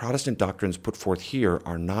 many of the Protestant doctrines put forth here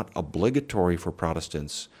are not obligatory for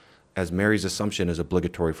Protestants, as Mary's Assumption is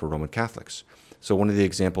obligatory for Roman Catholics. So one of the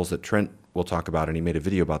examples that Trent will talk about, and he made a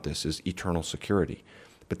video about this, is eternal security.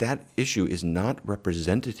 But that issue is not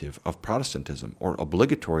representative of Protestantism or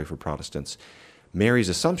obligatory for Protestants. Mary's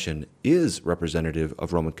Assumption is representative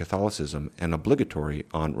of Roman Catholicism and obligatory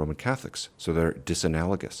on Roman Catholics, so they're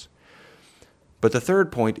disanalogous. But the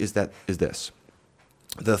third point is this.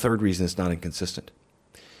 The third reason it's not inconsistent.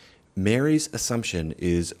 Mary's Assumption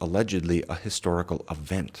is allegedly a historical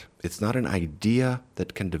event. It's not an idea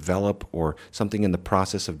that can develop or something in the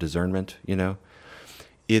process of discernment,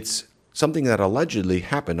 It's something that allegedly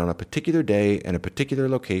happened on a particular day and a particular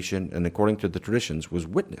location, and according to the traditions, was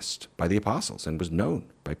witnessed by the apostles and was known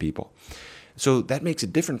by people. So that makes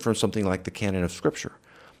it different from something like the canon of Scripture.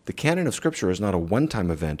 The canon of Scripture is not a one-time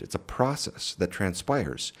event. It's a process that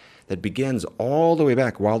transpires, that begins all the way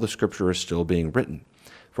back while the Scripture is still being written.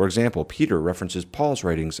 For example, Peter references Paul's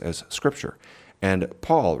writings as Scripture, and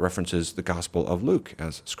Paul references the Gospel of Luke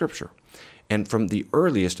as Scripture. And from the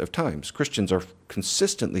earliest of times, Christians are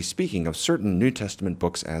consistently speaking of certain New Testament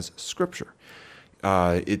books as Scripture.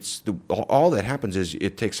 All that happens is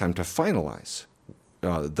it takes time to finalize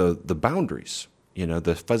the boundaries.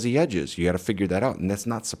 The fuzzy edges, you got to figure that out. And that's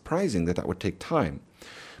not surprising that would take time.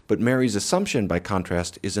 But Mary's Assumption, by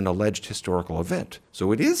contrast, is an alleged historical event.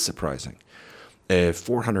 So it is surprising.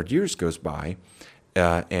 400 years goes by,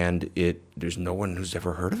 and there's no one who's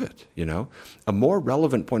ever heard of it, A more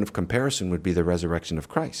relevant point of comparison would be the resurrection of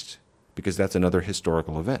Christ, because that's another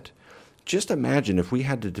historical event. Just imagine if we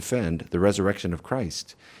had to defend the resurrection of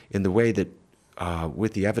Christ in the way that,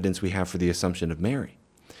 with the evidence we have for the Assumption of Mary.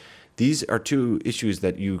 These are two issues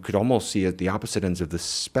that you could almost see at the opposite ends of the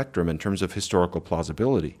spectrum in terms of historical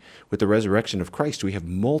plausibility. With the resurrection of Christ, we have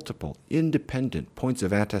multiple independent points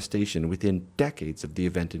of attestation within decades of the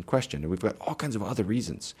event in question. And we've got all kinds of other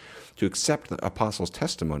reasons to accept the apostles'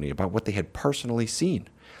 testimony about what they had personally seen,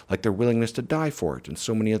 like their willingness to die for it and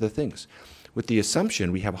so many other things. With the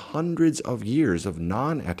assumption, we have hundreds of years of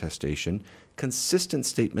non-attestation, consistent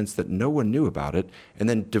statements that no one knew about it, and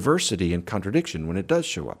then diversity and contradiction when it does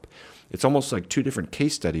show up. It's almost like two different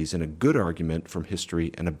case studies in a good argument from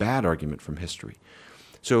history and a bad argument from history.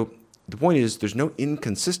 So the point is, there's no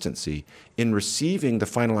inconsistency in receiving the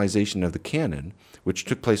finalization of the canon, which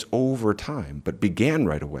took place over time but began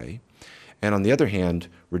right away, and on the other hand,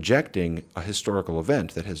 rejecting a historical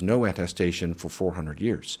event that has no attestation for 400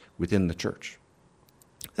 years within the church.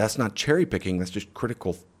 That's not cherry picking, that's just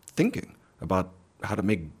critical thinking about how to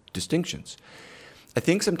make distinctions. I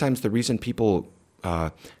think sometimes the reason people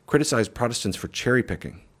criticize Protestants for cherry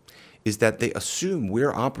picking is that they assume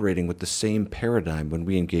we're operating with the same paradigm when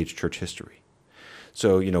we engage church history.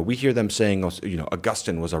 So, we hear them saying,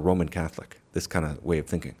 Augustine was a Roman Catholic, this kind of way of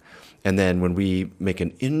thinking. And then when we make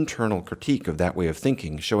an internal critique of that way of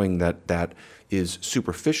thinking, showing that that is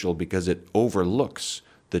superficial because it overlooks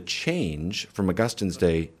the change from Augustine's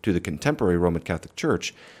day to the contemporary Roman Catholic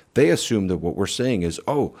Church, they assume that what we're saying is,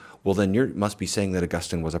 then you must be saying that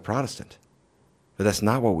Augustine was a Protestant. But that's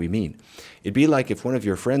not what we mean. It'd be like if one of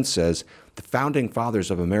your friends says, the founding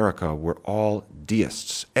fathers of America were all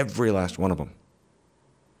deists, every last one of them.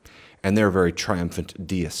 And they're a very triumphant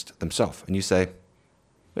deist themselves. And you say,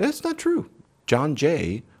 that's not true. John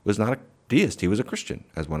Jay was not a deist. He was a Christian,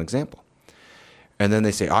 as one example. And then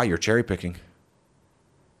they say, you're cherry picking.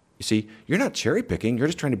 You see, you're not cherry picking. You're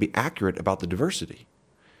just trying to be accurate about the diversity.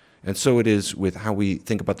 And so it is with how we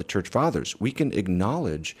think about the church fathers. We can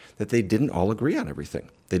acknowledge that they didn't all agree on everything.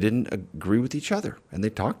 They didn't agree with each other, and they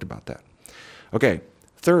talked about that. Okay,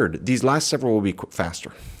 third, these last several will be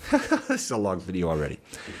faster. This is a long video already.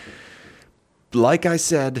 Like I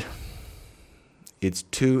said, it's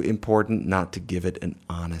too important not to give it an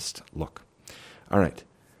honest look. All right,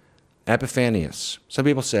 Epiphanius. Some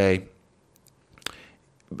people say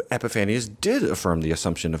Epiphanius did affirm the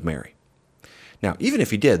Assumption of Mary. Now, even if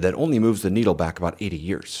he did, that only moves the needle back about 80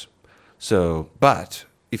 years. But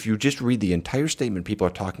if you just read the entire statement people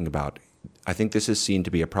are talking about, I think this is seen to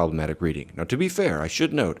be a problematic reading. Now, to be fair, I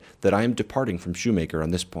should note that I am departing from Shoemaker on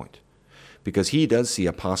this point, because he does see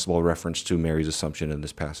a possible reference to Mary's Assumption in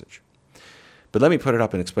this passage. But let me put it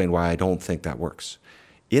up and explain why I don't think that works.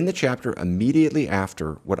 In the chapter immediately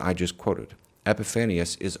after what I just quoted,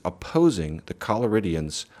 Epiphanius is opposing the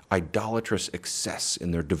Collyridians' idolatrous excess in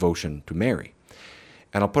their devotion to Mary.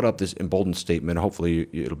 And I'll put up this emboldened statement. Hopefully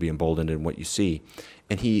it'll be emboldened in what you see.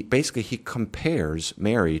 And he compares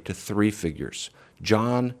Mary to three figures: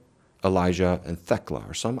 John, Elijah, and Thecla.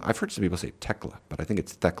 I've heard some people say Tekla, but I think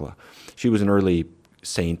it's Thecla. She was an early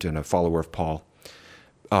saint and a follower of Paul.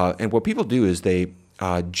 And what people do is they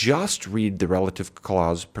just read the relative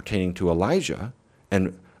clause pertaining to Elijah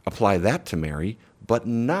and apply that to Mary, but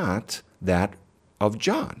not that of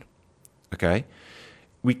John. Okay?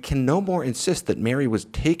 We can no more insist that Mary was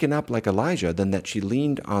taken up like Elijah than that she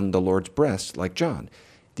leaned on the Lord's breast like John.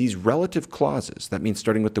 These relative clauses, that means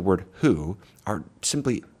starting with the word who, are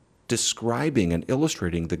simply describing and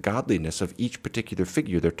illustrating the godliness of each particular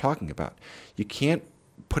figure they're talking about. You can't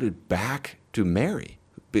put it back to Mary,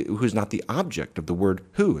 who's not the object of the word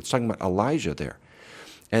who. It's talking about Elijah there.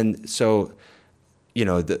 And so, in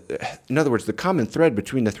other words, the common thread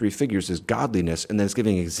between the three figures is godliness, and then it's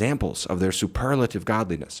giving examples of their superlative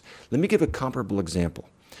godliness. Let me give a comparable example.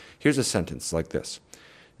 Here's a sentence like this.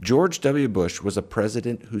 George W. Bush was a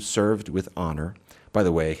president who served with honor. By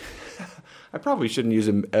the way, I probably shouldn't use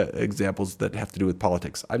examples that have to do with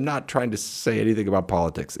politics. I'm not trying to say anything about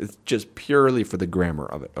politics. It's just purely for the grammar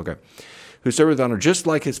of it, okay? Who served with honor just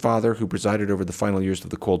like his father, who presided over the final years of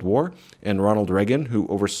the Cold War, and Ronald Reagan, who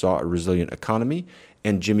oversaw a resilient economy,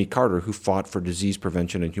 and Jimmy Carter, who fought for disease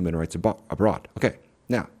prevention and human rights abroad. Okay,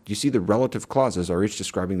 now, you see the relative clauses are each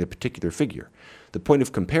describing the particular figure. The point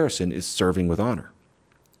of comparison is serving with honor.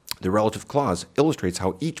 The relative clause illustrates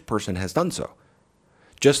how each person has done so.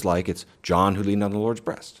 Just like it's John who leaned on the Lord's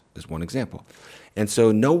breast, is one example. And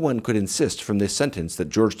so no one could insist from this sentence that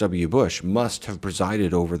George W. Bush must have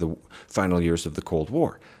presided over the final years of the Cold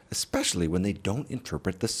War, especially when they don't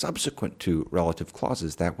interpret the subsequent two relative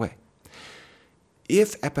clauses that way.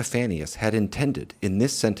 If Epiphanius had intended in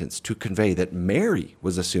this sentence to convey that Mary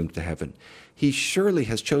was assumed to heaven, he surely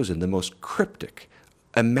has chosen the most cryptic,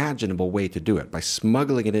 imaginable way to do it by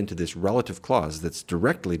smuggling it into this relative clause that's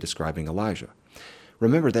directly describing Elijah.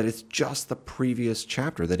 Remember that it's just the previous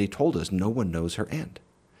chapter that he told us no one knows her end.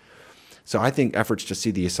 So I think efforts to see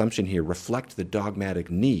the assumption here reflect the dogmatic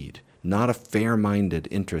need, not a fair-minded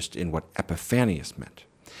interest in what Epiphanius meant.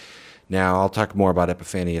 Now, I'll talk more about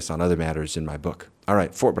Epiphanius on other matters in my book. All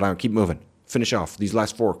right, but I'll keep moving. Finish off. These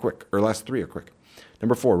last three are quick.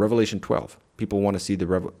 Number 4, Revelation 12. People want to see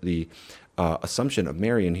the assumption of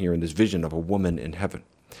Mary in here in this vision of a woman in heaven.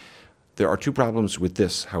 There are two problems with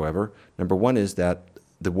this, however. Number 1 is that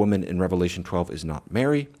the woman in Revelation 12 is not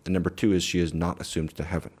Mary, and number 2 is she is not assumed to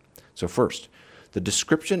heaven. So first, the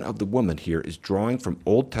description of the woman here is drawing from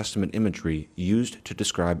Old Testament imagery used to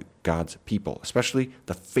describe God's people, especially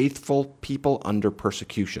the faithful people under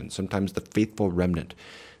persecution, sometimes the faithful remnant.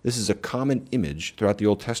 This is a common image throughout the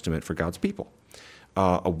Old Testament for God's people.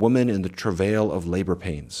 A woman in the travail of labor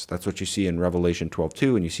pains. That's what you see in Revelation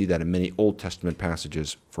 12:2, and you see that in many Old Testament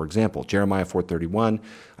passages. For example, Jeremiah 4:31,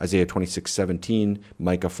 Isaiah 26:17,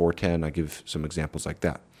 Micah 4:10. I give some examples like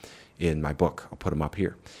that in my book. I'll put them up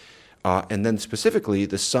here. And then specifically,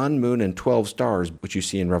 the sun, moon, and 12 stars, which you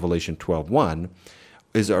see in Revelation 12:1,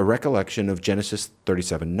 is a recollection of Genesis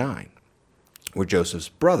 37:9, where Joseph's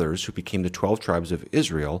brothers, who became the 12 tribes of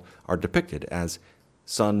Israel, are depicted as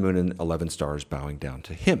sun, moon, and 11 stars bowing down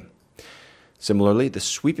to him. Similarly, the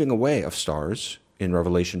sweeping away of stars in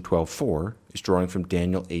Revelation 12:4 is drawing from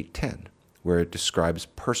Daniel 8:10, where it describes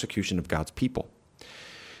persecution of God's people.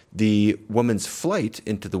 The woman's flight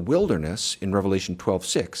into the wilderness in Revelation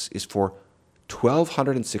 12:6 is for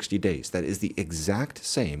 1,260 days. That is the exact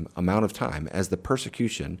same amount of time as the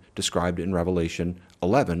persecution described in Revelation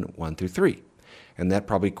 11:1-3. And that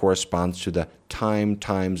probably corresponds to the time,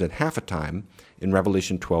 times, and half a time in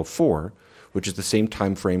Revelation 12:4, which is the same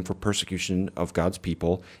time frame for persecution of God's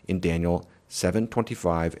people in Daniel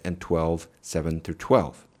 7:25 and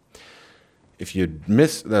 12:7-12. If you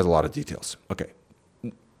miss, there's a lot of details. Okay.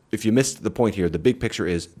 If you missed the point here, the big picture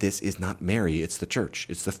is this is not Mary, it's the church.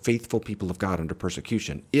 It's the faithful people of God under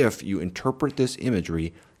persecution, if you interpret this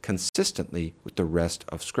imagery consistently with the rest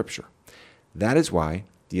of Scripture. That is why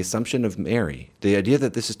the assumption of Mary, the idea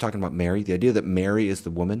that this is talking about Mary, the idea that Mary is the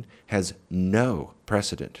woman, has no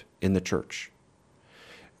precedent in the church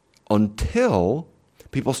until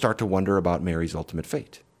people start to wonder about Mary's ultimate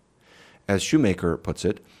fate. As Shoemaker puts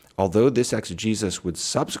it, although this exegesis would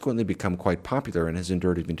subsequently become quite popular and has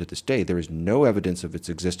endured even to this day, there is no evidence of its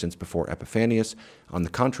existence before Epiphanius. On the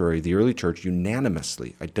contrary, the early church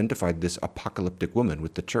unanimously identified this apocalyptic woman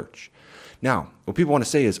with the church. Now, what people want to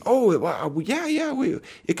say is,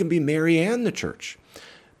 it can be Mary and the church.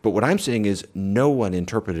 But what I'm saying is no one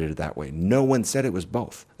interpreted it that way. No one said it was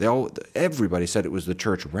both. Everybody said it was the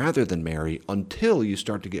church rather than Mary until you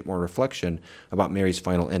start to get more reflection about Mary's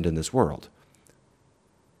final end in this world.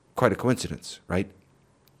 Quite a coincidence, right?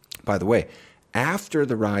 By the way, after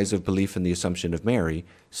the rise of belief in the assumption of Mary,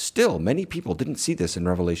 still many people didn't see this in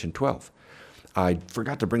Revelation 12. I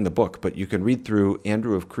forgot to bring the book, but you can read through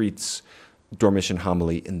Andrew of Crete's Dormition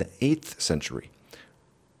homily in the 8th century,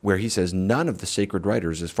 where he says none of the sacred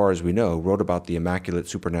writers, as far as we know, wrote about the immaculate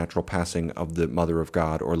supernatural passing of the Mother of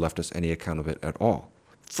God or left us any account of it at all.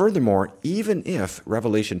 Furthermore, even if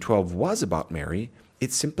Revelation 12 was about Mary,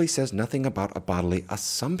 it simply says nothing about a bodily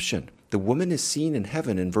assumption. The woman is seen in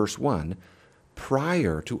heaven in verse 1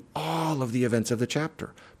 prior to all of the events of the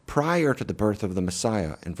chapter, prior to the birth of the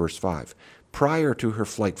Messiah in verse 5, prior to her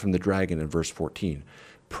flight from the dragon in verse 14,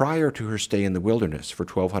 prior to her stay in the wilderness for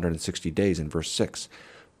 1,260 days in verse 6,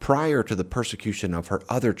 prior to the persecution of her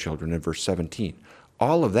other children in verse 17.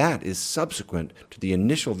 All of that is subsequent to the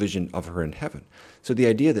initial vision of her in heaven. So the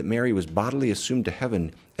idea that Mary was bodily assumed to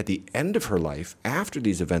heaven at the end of her life, after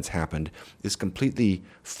these events happened, is completely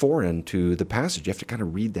foreign to the passage. You have to kind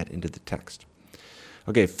of read that into the text.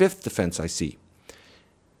 Okay, fifth defense I see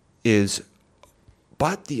is,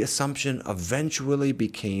 but the assumption eventually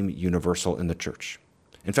became universal in the church.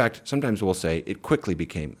 In fact, sometimes we'll say it quickly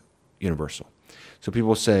became universal. So people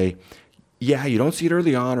will say, yeah, you don't see it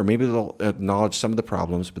early on, or maybe they'll acknowledge some of the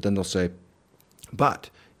problems, but then they'll say, but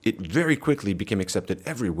it very quickly became accepted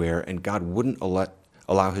everywhere, and God wouldn't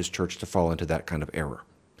allow his church to fall into that kind of error.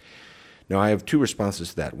 Now, I have two responses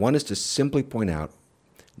to that. One is to simply point out,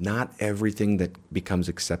 not everything that becomes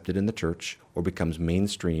accepted in the church or becomes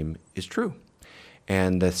mainstream is true.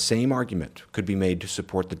 And the same argument could be made to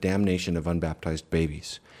support the damnation of unbaptized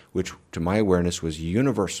babies, which, to my awareness, was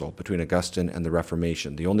universal between Augustine and the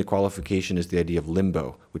Reformation. The only qualification is the idea of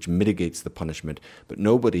limbo, which mitigates the punishment. But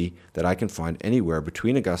nobody that I can find anywhere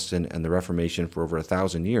between Augustine and the Reformation for over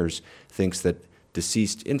 1,000 years thinks that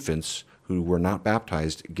deceased infants who were not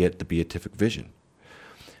baptized get the beatific vision.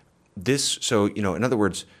 In other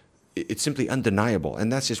words, it's simply undeniable,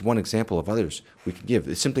 and that's just one example of others we can give.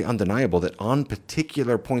 It's simply undeniable that on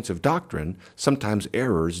particular points of doctrine, sometimes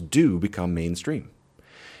errors do become mainstream.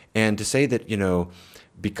 And to say that,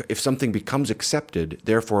 if something becomes accepted,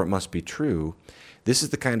 therefore it must be true. This is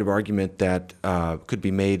the kind of argument that could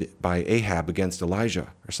be made by Ahab against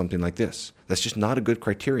Elijah or something like this. That's just not a good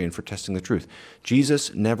criterion for testing the truth.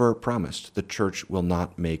 Jesus never promised the church will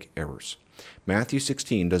not make errors. Matthew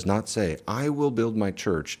 16 does not say, I will build my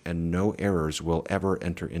church and no errors will ever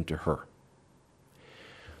enter into her.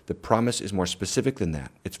 The promise is more specific than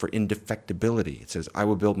that. It's for indefectibility. It says, I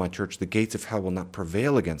will build my church. The gates of hell will not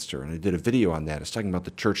prevail against her. And I did a video on that. It's talking about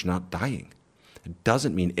the church not dying. It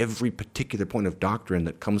doesn't mean every particular point of doctrine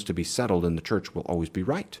that comes to be settled in the church will always be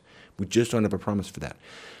right. We just don't have a promise for that.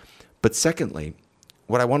 But secondly,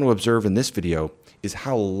 what I want to observe in this video is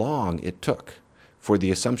how long it took for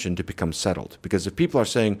the assumption to become settled. Because if people are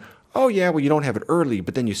saying, oh yeah, well you don't have it early,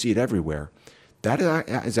 but then you see it everywhere, that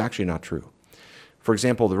is actually not true. For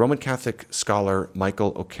example, the Roman Catholic scholar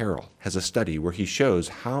Michael O'Carroll has a study where he shows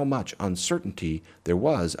how much uncertainty there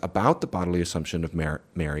was about the bodily assumption of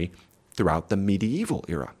Mary throughout the medieval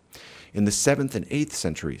era. In the 7th and 8th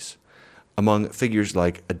centuries, among figures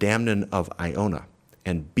like Adamnan of Iona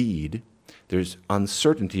and Bede, there's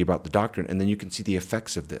uncertainty about the doctrine, and then you can see the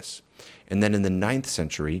effects of this. And then in the 9th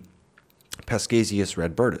century, Paschasius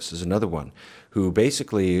Radbertus is another one, who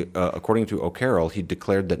basically, according to O'Carroll, he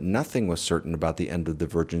declared that nothing was certain about the end of the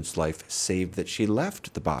Virgin's life save that she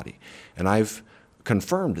left the body. And I've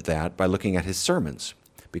confirmed that by looking at his sermons,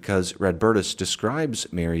 because Radbertus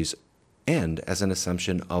describes Mary's end as an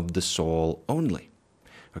assumption of the soul only.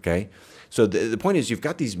 Okay? So the point is, you've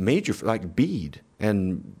got these major, like Bede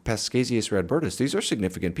and Paschasius Radbertus, these are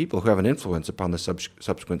significant people who have an influence upon the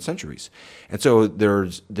subsequent centuries. And so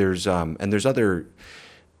there's other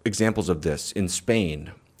examples of this. In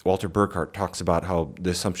Spain, Walter Burkhardt talks about how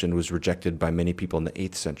the assumption was rejected by many people in the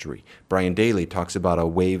 8th century. Brian Daly talks about a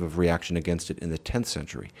wave of reaction against it in the 10th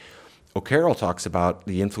century. O'Carroll talks about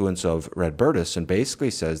the influence of Radbertus and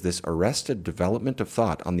basically says this arrested development of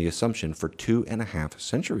thought on the assumption for 2.5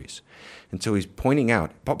 centuries. And so he's pointing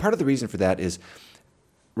out, part of the reason for that is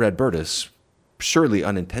Radbertus, surely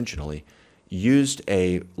unintentionally, used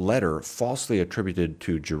a letter falsely attributed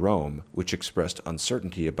to Jerome, which expressed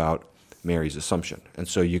uncertainty about Mary's assumption. And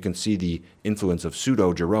so you can see the influence of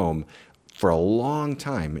pseudo-Jerome for a long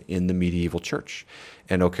time in the medieval church.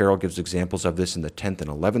 And O'Carroll gives examples of this in the 10th and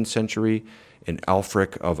 11th century, in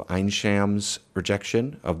Alfric of Eynsham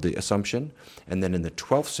rejection of the assumption, and then in the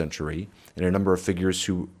 12th century, in a number of figures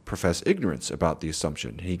who profess ignorance about the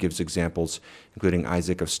assumption. He gives examples including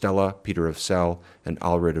Isaac of Stella, Peter of Celle, and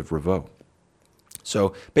Alred of Rivaux.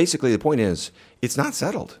 So basically the point is, it's not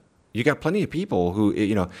settled. You got plenty of people who,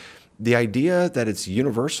 the idea that it's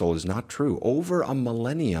universal is not true. Over a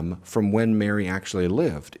millennium from when Mary actually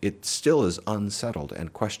lived, it still is unsettled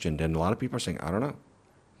and questioned. And a lot of people are saying, I don't know.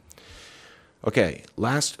 Okay,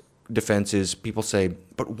 last defense is people say,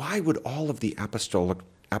 but why would all of the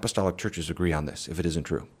apostolic churches agree on this if it isn't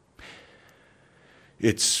true?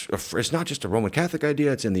 It's not just a Roman Catholic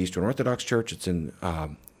idea. It's in the Eastern Orthodox Church. It's in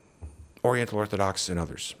Oriental Orthodox and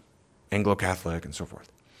others, Anglo-Catholic and so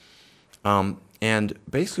forth. And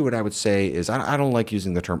basically what I would say is, I don't like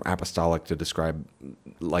using the term apostolic to describe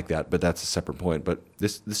like that, but that's a separate point. But the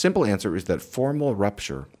simple answer is that formal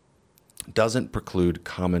rupture doesn't preclude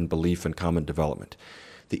common belief and common development.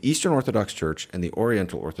 The Eastern Orthodox Church and the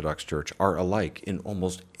Oriental Orthodox Church are alike in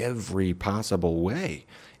almost every possible way,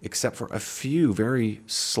 except for a few very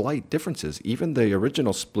slight differences. Even the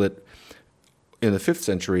original split in the 5th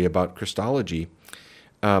century about Christology,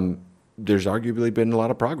 there's arguably been a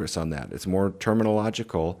lot of progress on that. It's more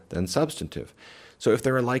terminological than substantive. So if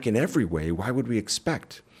they're alike in every way, why would we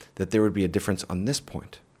expect that there would be a difference on this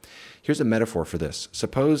point? Here's a metaphor for this.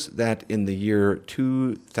 Suppose that in the year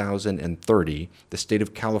 2030, the state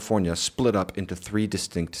of California split up into 3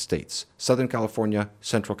 distinct states: Southern California,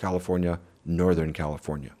 Central California, Northern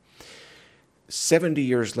California. 70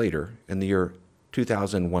 years later, in the year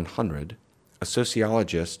 2100, a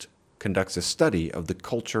sociologist conducts a study of the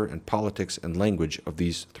culture and politics and language of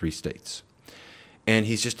these 3 states. And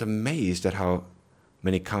he's just amazed at how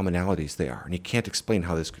many commonalities they are, and he can't explain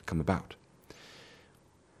how this could come about.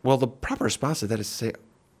 Well, the proper response to that is to say,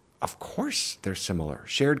 of course they're similar.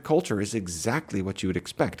 Shared culture is exactly what you would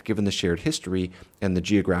expect, given the shared history and the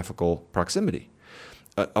geographical proximity.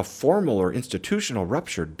 A formal or institutional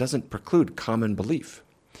rupture doesn't preclude common belief.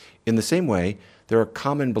 In the same way, there are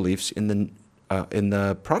common beliefs in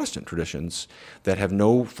the Protestant traditions that have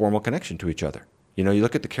no formal connection to each other. You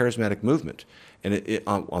look at the charismatic movement, and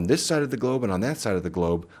on this side of the globe and on that side of the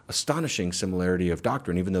globe, astonishing similarity of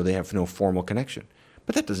doctrine, even though they have no formal connection.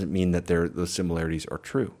 But that doesn't mean that those similarities are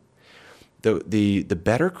true. The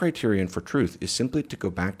better criterion for truth is simply to go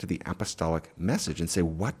back to the apostolic message and say,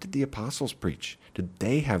 what did the apostles preach? Did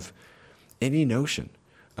they have any notion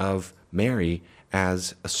of Mary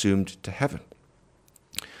as assumed to heaven?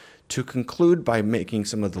 To conclude by making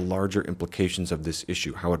some of the larger implications of this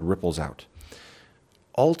issue, how it ripples out.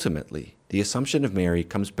 Ultimately, the assumption of Mary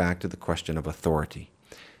comes back to the question of authority.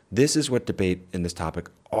 This is what debate in this topic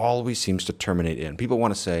always seems to terminate in. People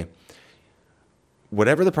want to say,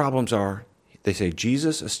 whatever the problems are, they say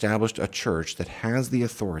Jesus established a church that has the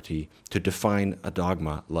authority to define a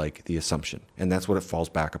dogma like the Assumption, and that's what it falls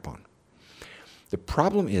back upon. The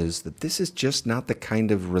problem is that this is just not the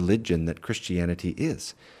kind of religion that Christianity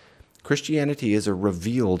is. Christianity is a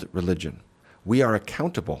revealed religion. We are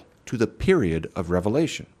accountable to the period of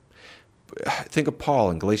revelation. Think of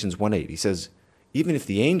Paul in Galatians 1:8. He says, even if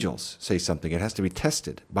the angels say something, it has to be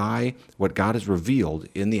tested by what God has revealed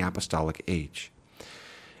in the apostolic age.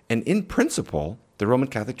 And in principle, the Roman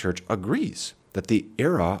Catholic Church agrees that the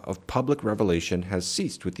era of public revelation has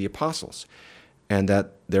ceased with the apostles, and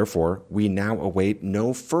that, therefore, we now await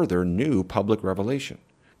no further new public revelation.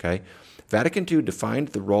 Okay? Vatican II defined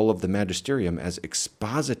the role of the magisterium as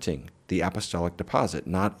expositing the apostolic deposit,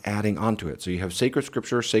 not adding onto it. So you have sacred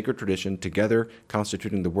scripture, sacred tradition, together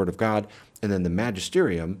constituting the Word of God, and then the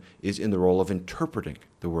magisterium is in the role of interpreting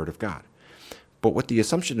the Word of God. But what the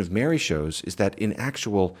Assumption of Mary shows is that in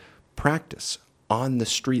actual practice, on the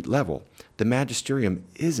street level, the magisterium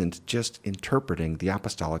isn't just interpreting the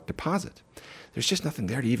apostolic deposit. There's just nothing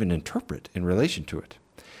there to even interpret in relation to it.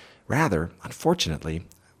 Rather, unfortunately,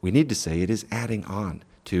 we need to say it is adding on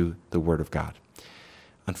to the Word of God.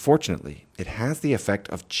 Unfortunately, it has the effect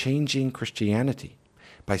of changing Christianity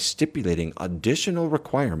by stipulating additional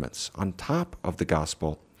requirements on top of the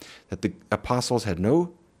gospel that the apostles had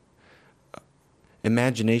no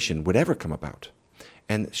imagination would ever come about,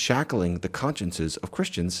 and shackling the consciences of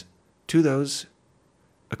Christians to those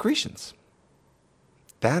accretions.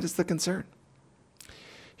 That is the concern.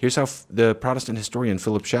 Here's how the Protestant historian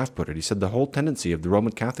Philip Schaff put it. He said, the whole tendency of the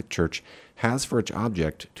Roman Catholic Church has for its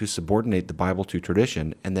object to subordinate the Bible to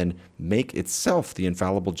tradition and then make itself the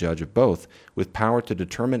infallible judge of both, with power to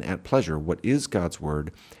determine at pleasure what is God's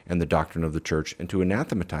word and the doctrine of the Church, and to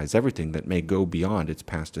anathematize everything that may go beyond its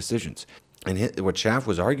past decisions. And what Schaff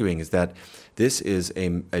was arguing is that this is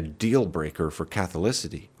a deal breaker for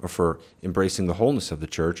Catholicity, or for embracing the wholeness of the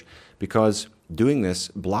Church, because doing this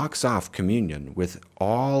blocks off communion with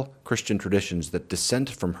all Christian traditions that dissent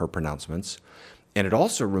from her pronouncements, and it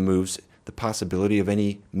also removes the possibility of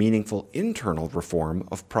any meaningful internal reform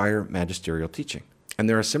of prior magisterial teaching. And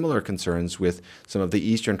there are similar concerns with some of the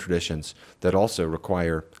Eastern traditions that also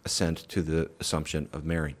require assent to the Assumption of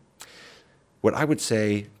Mary. What I would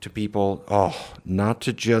say to people, not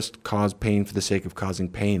to just cause pain for the sake of causing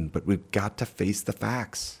pain, but we've got to face the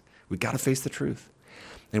facts. We've got to face the truth.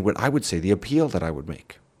 And what I would say, the appeal that I would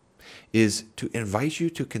make, is to invite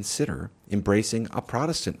you to consider embracing a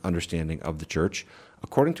Protestant understanding of the Church,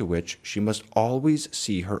 according to which she must always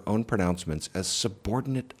see her own pronouncements as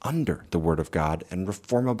subordinate under the Word of God and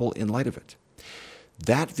reformable in light of it.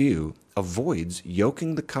 That view avoids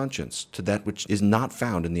yoking the conscience to that which is not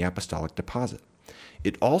found in the apostolic deposit.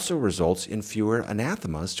 It also results in fewer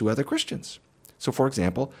anathemas to other Christians. So, for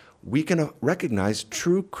example, we can recognize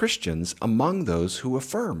true Christians among those who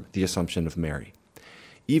affirm the Assumption of Mary,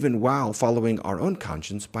 even while following our own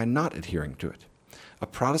conscience by not adhering to it. A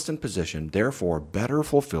Protestant position, therefore, better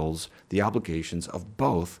fulfills the obligations of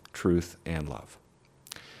both truth and love.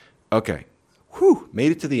 Okay.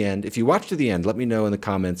 Made it to the end. If you watched to the end, let me know in the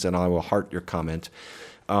comments and I will heart your comment.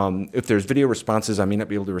 If there's video responses, I may not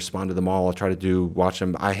be able to respond to them all. I'll try to watch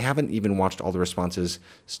them. I haven't even watched all the responses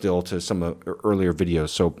still to some earlier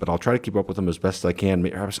videos, but I'll try to keep up with them as best I can.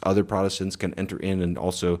 Perhaps other Protestants can enter in and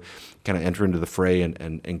also kind of enter into the fray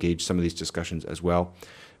and engage some of these discussions as well.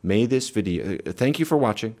 May this video, thank you for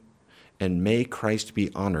watching. And may Christ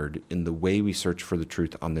be honored in the way we search for the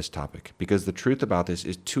truth on this topic, because the truth about this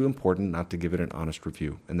is too important not to give it an honest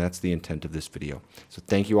review, and that's the intent of this video. So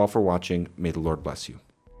thank you all for watching. May the Lord bless you.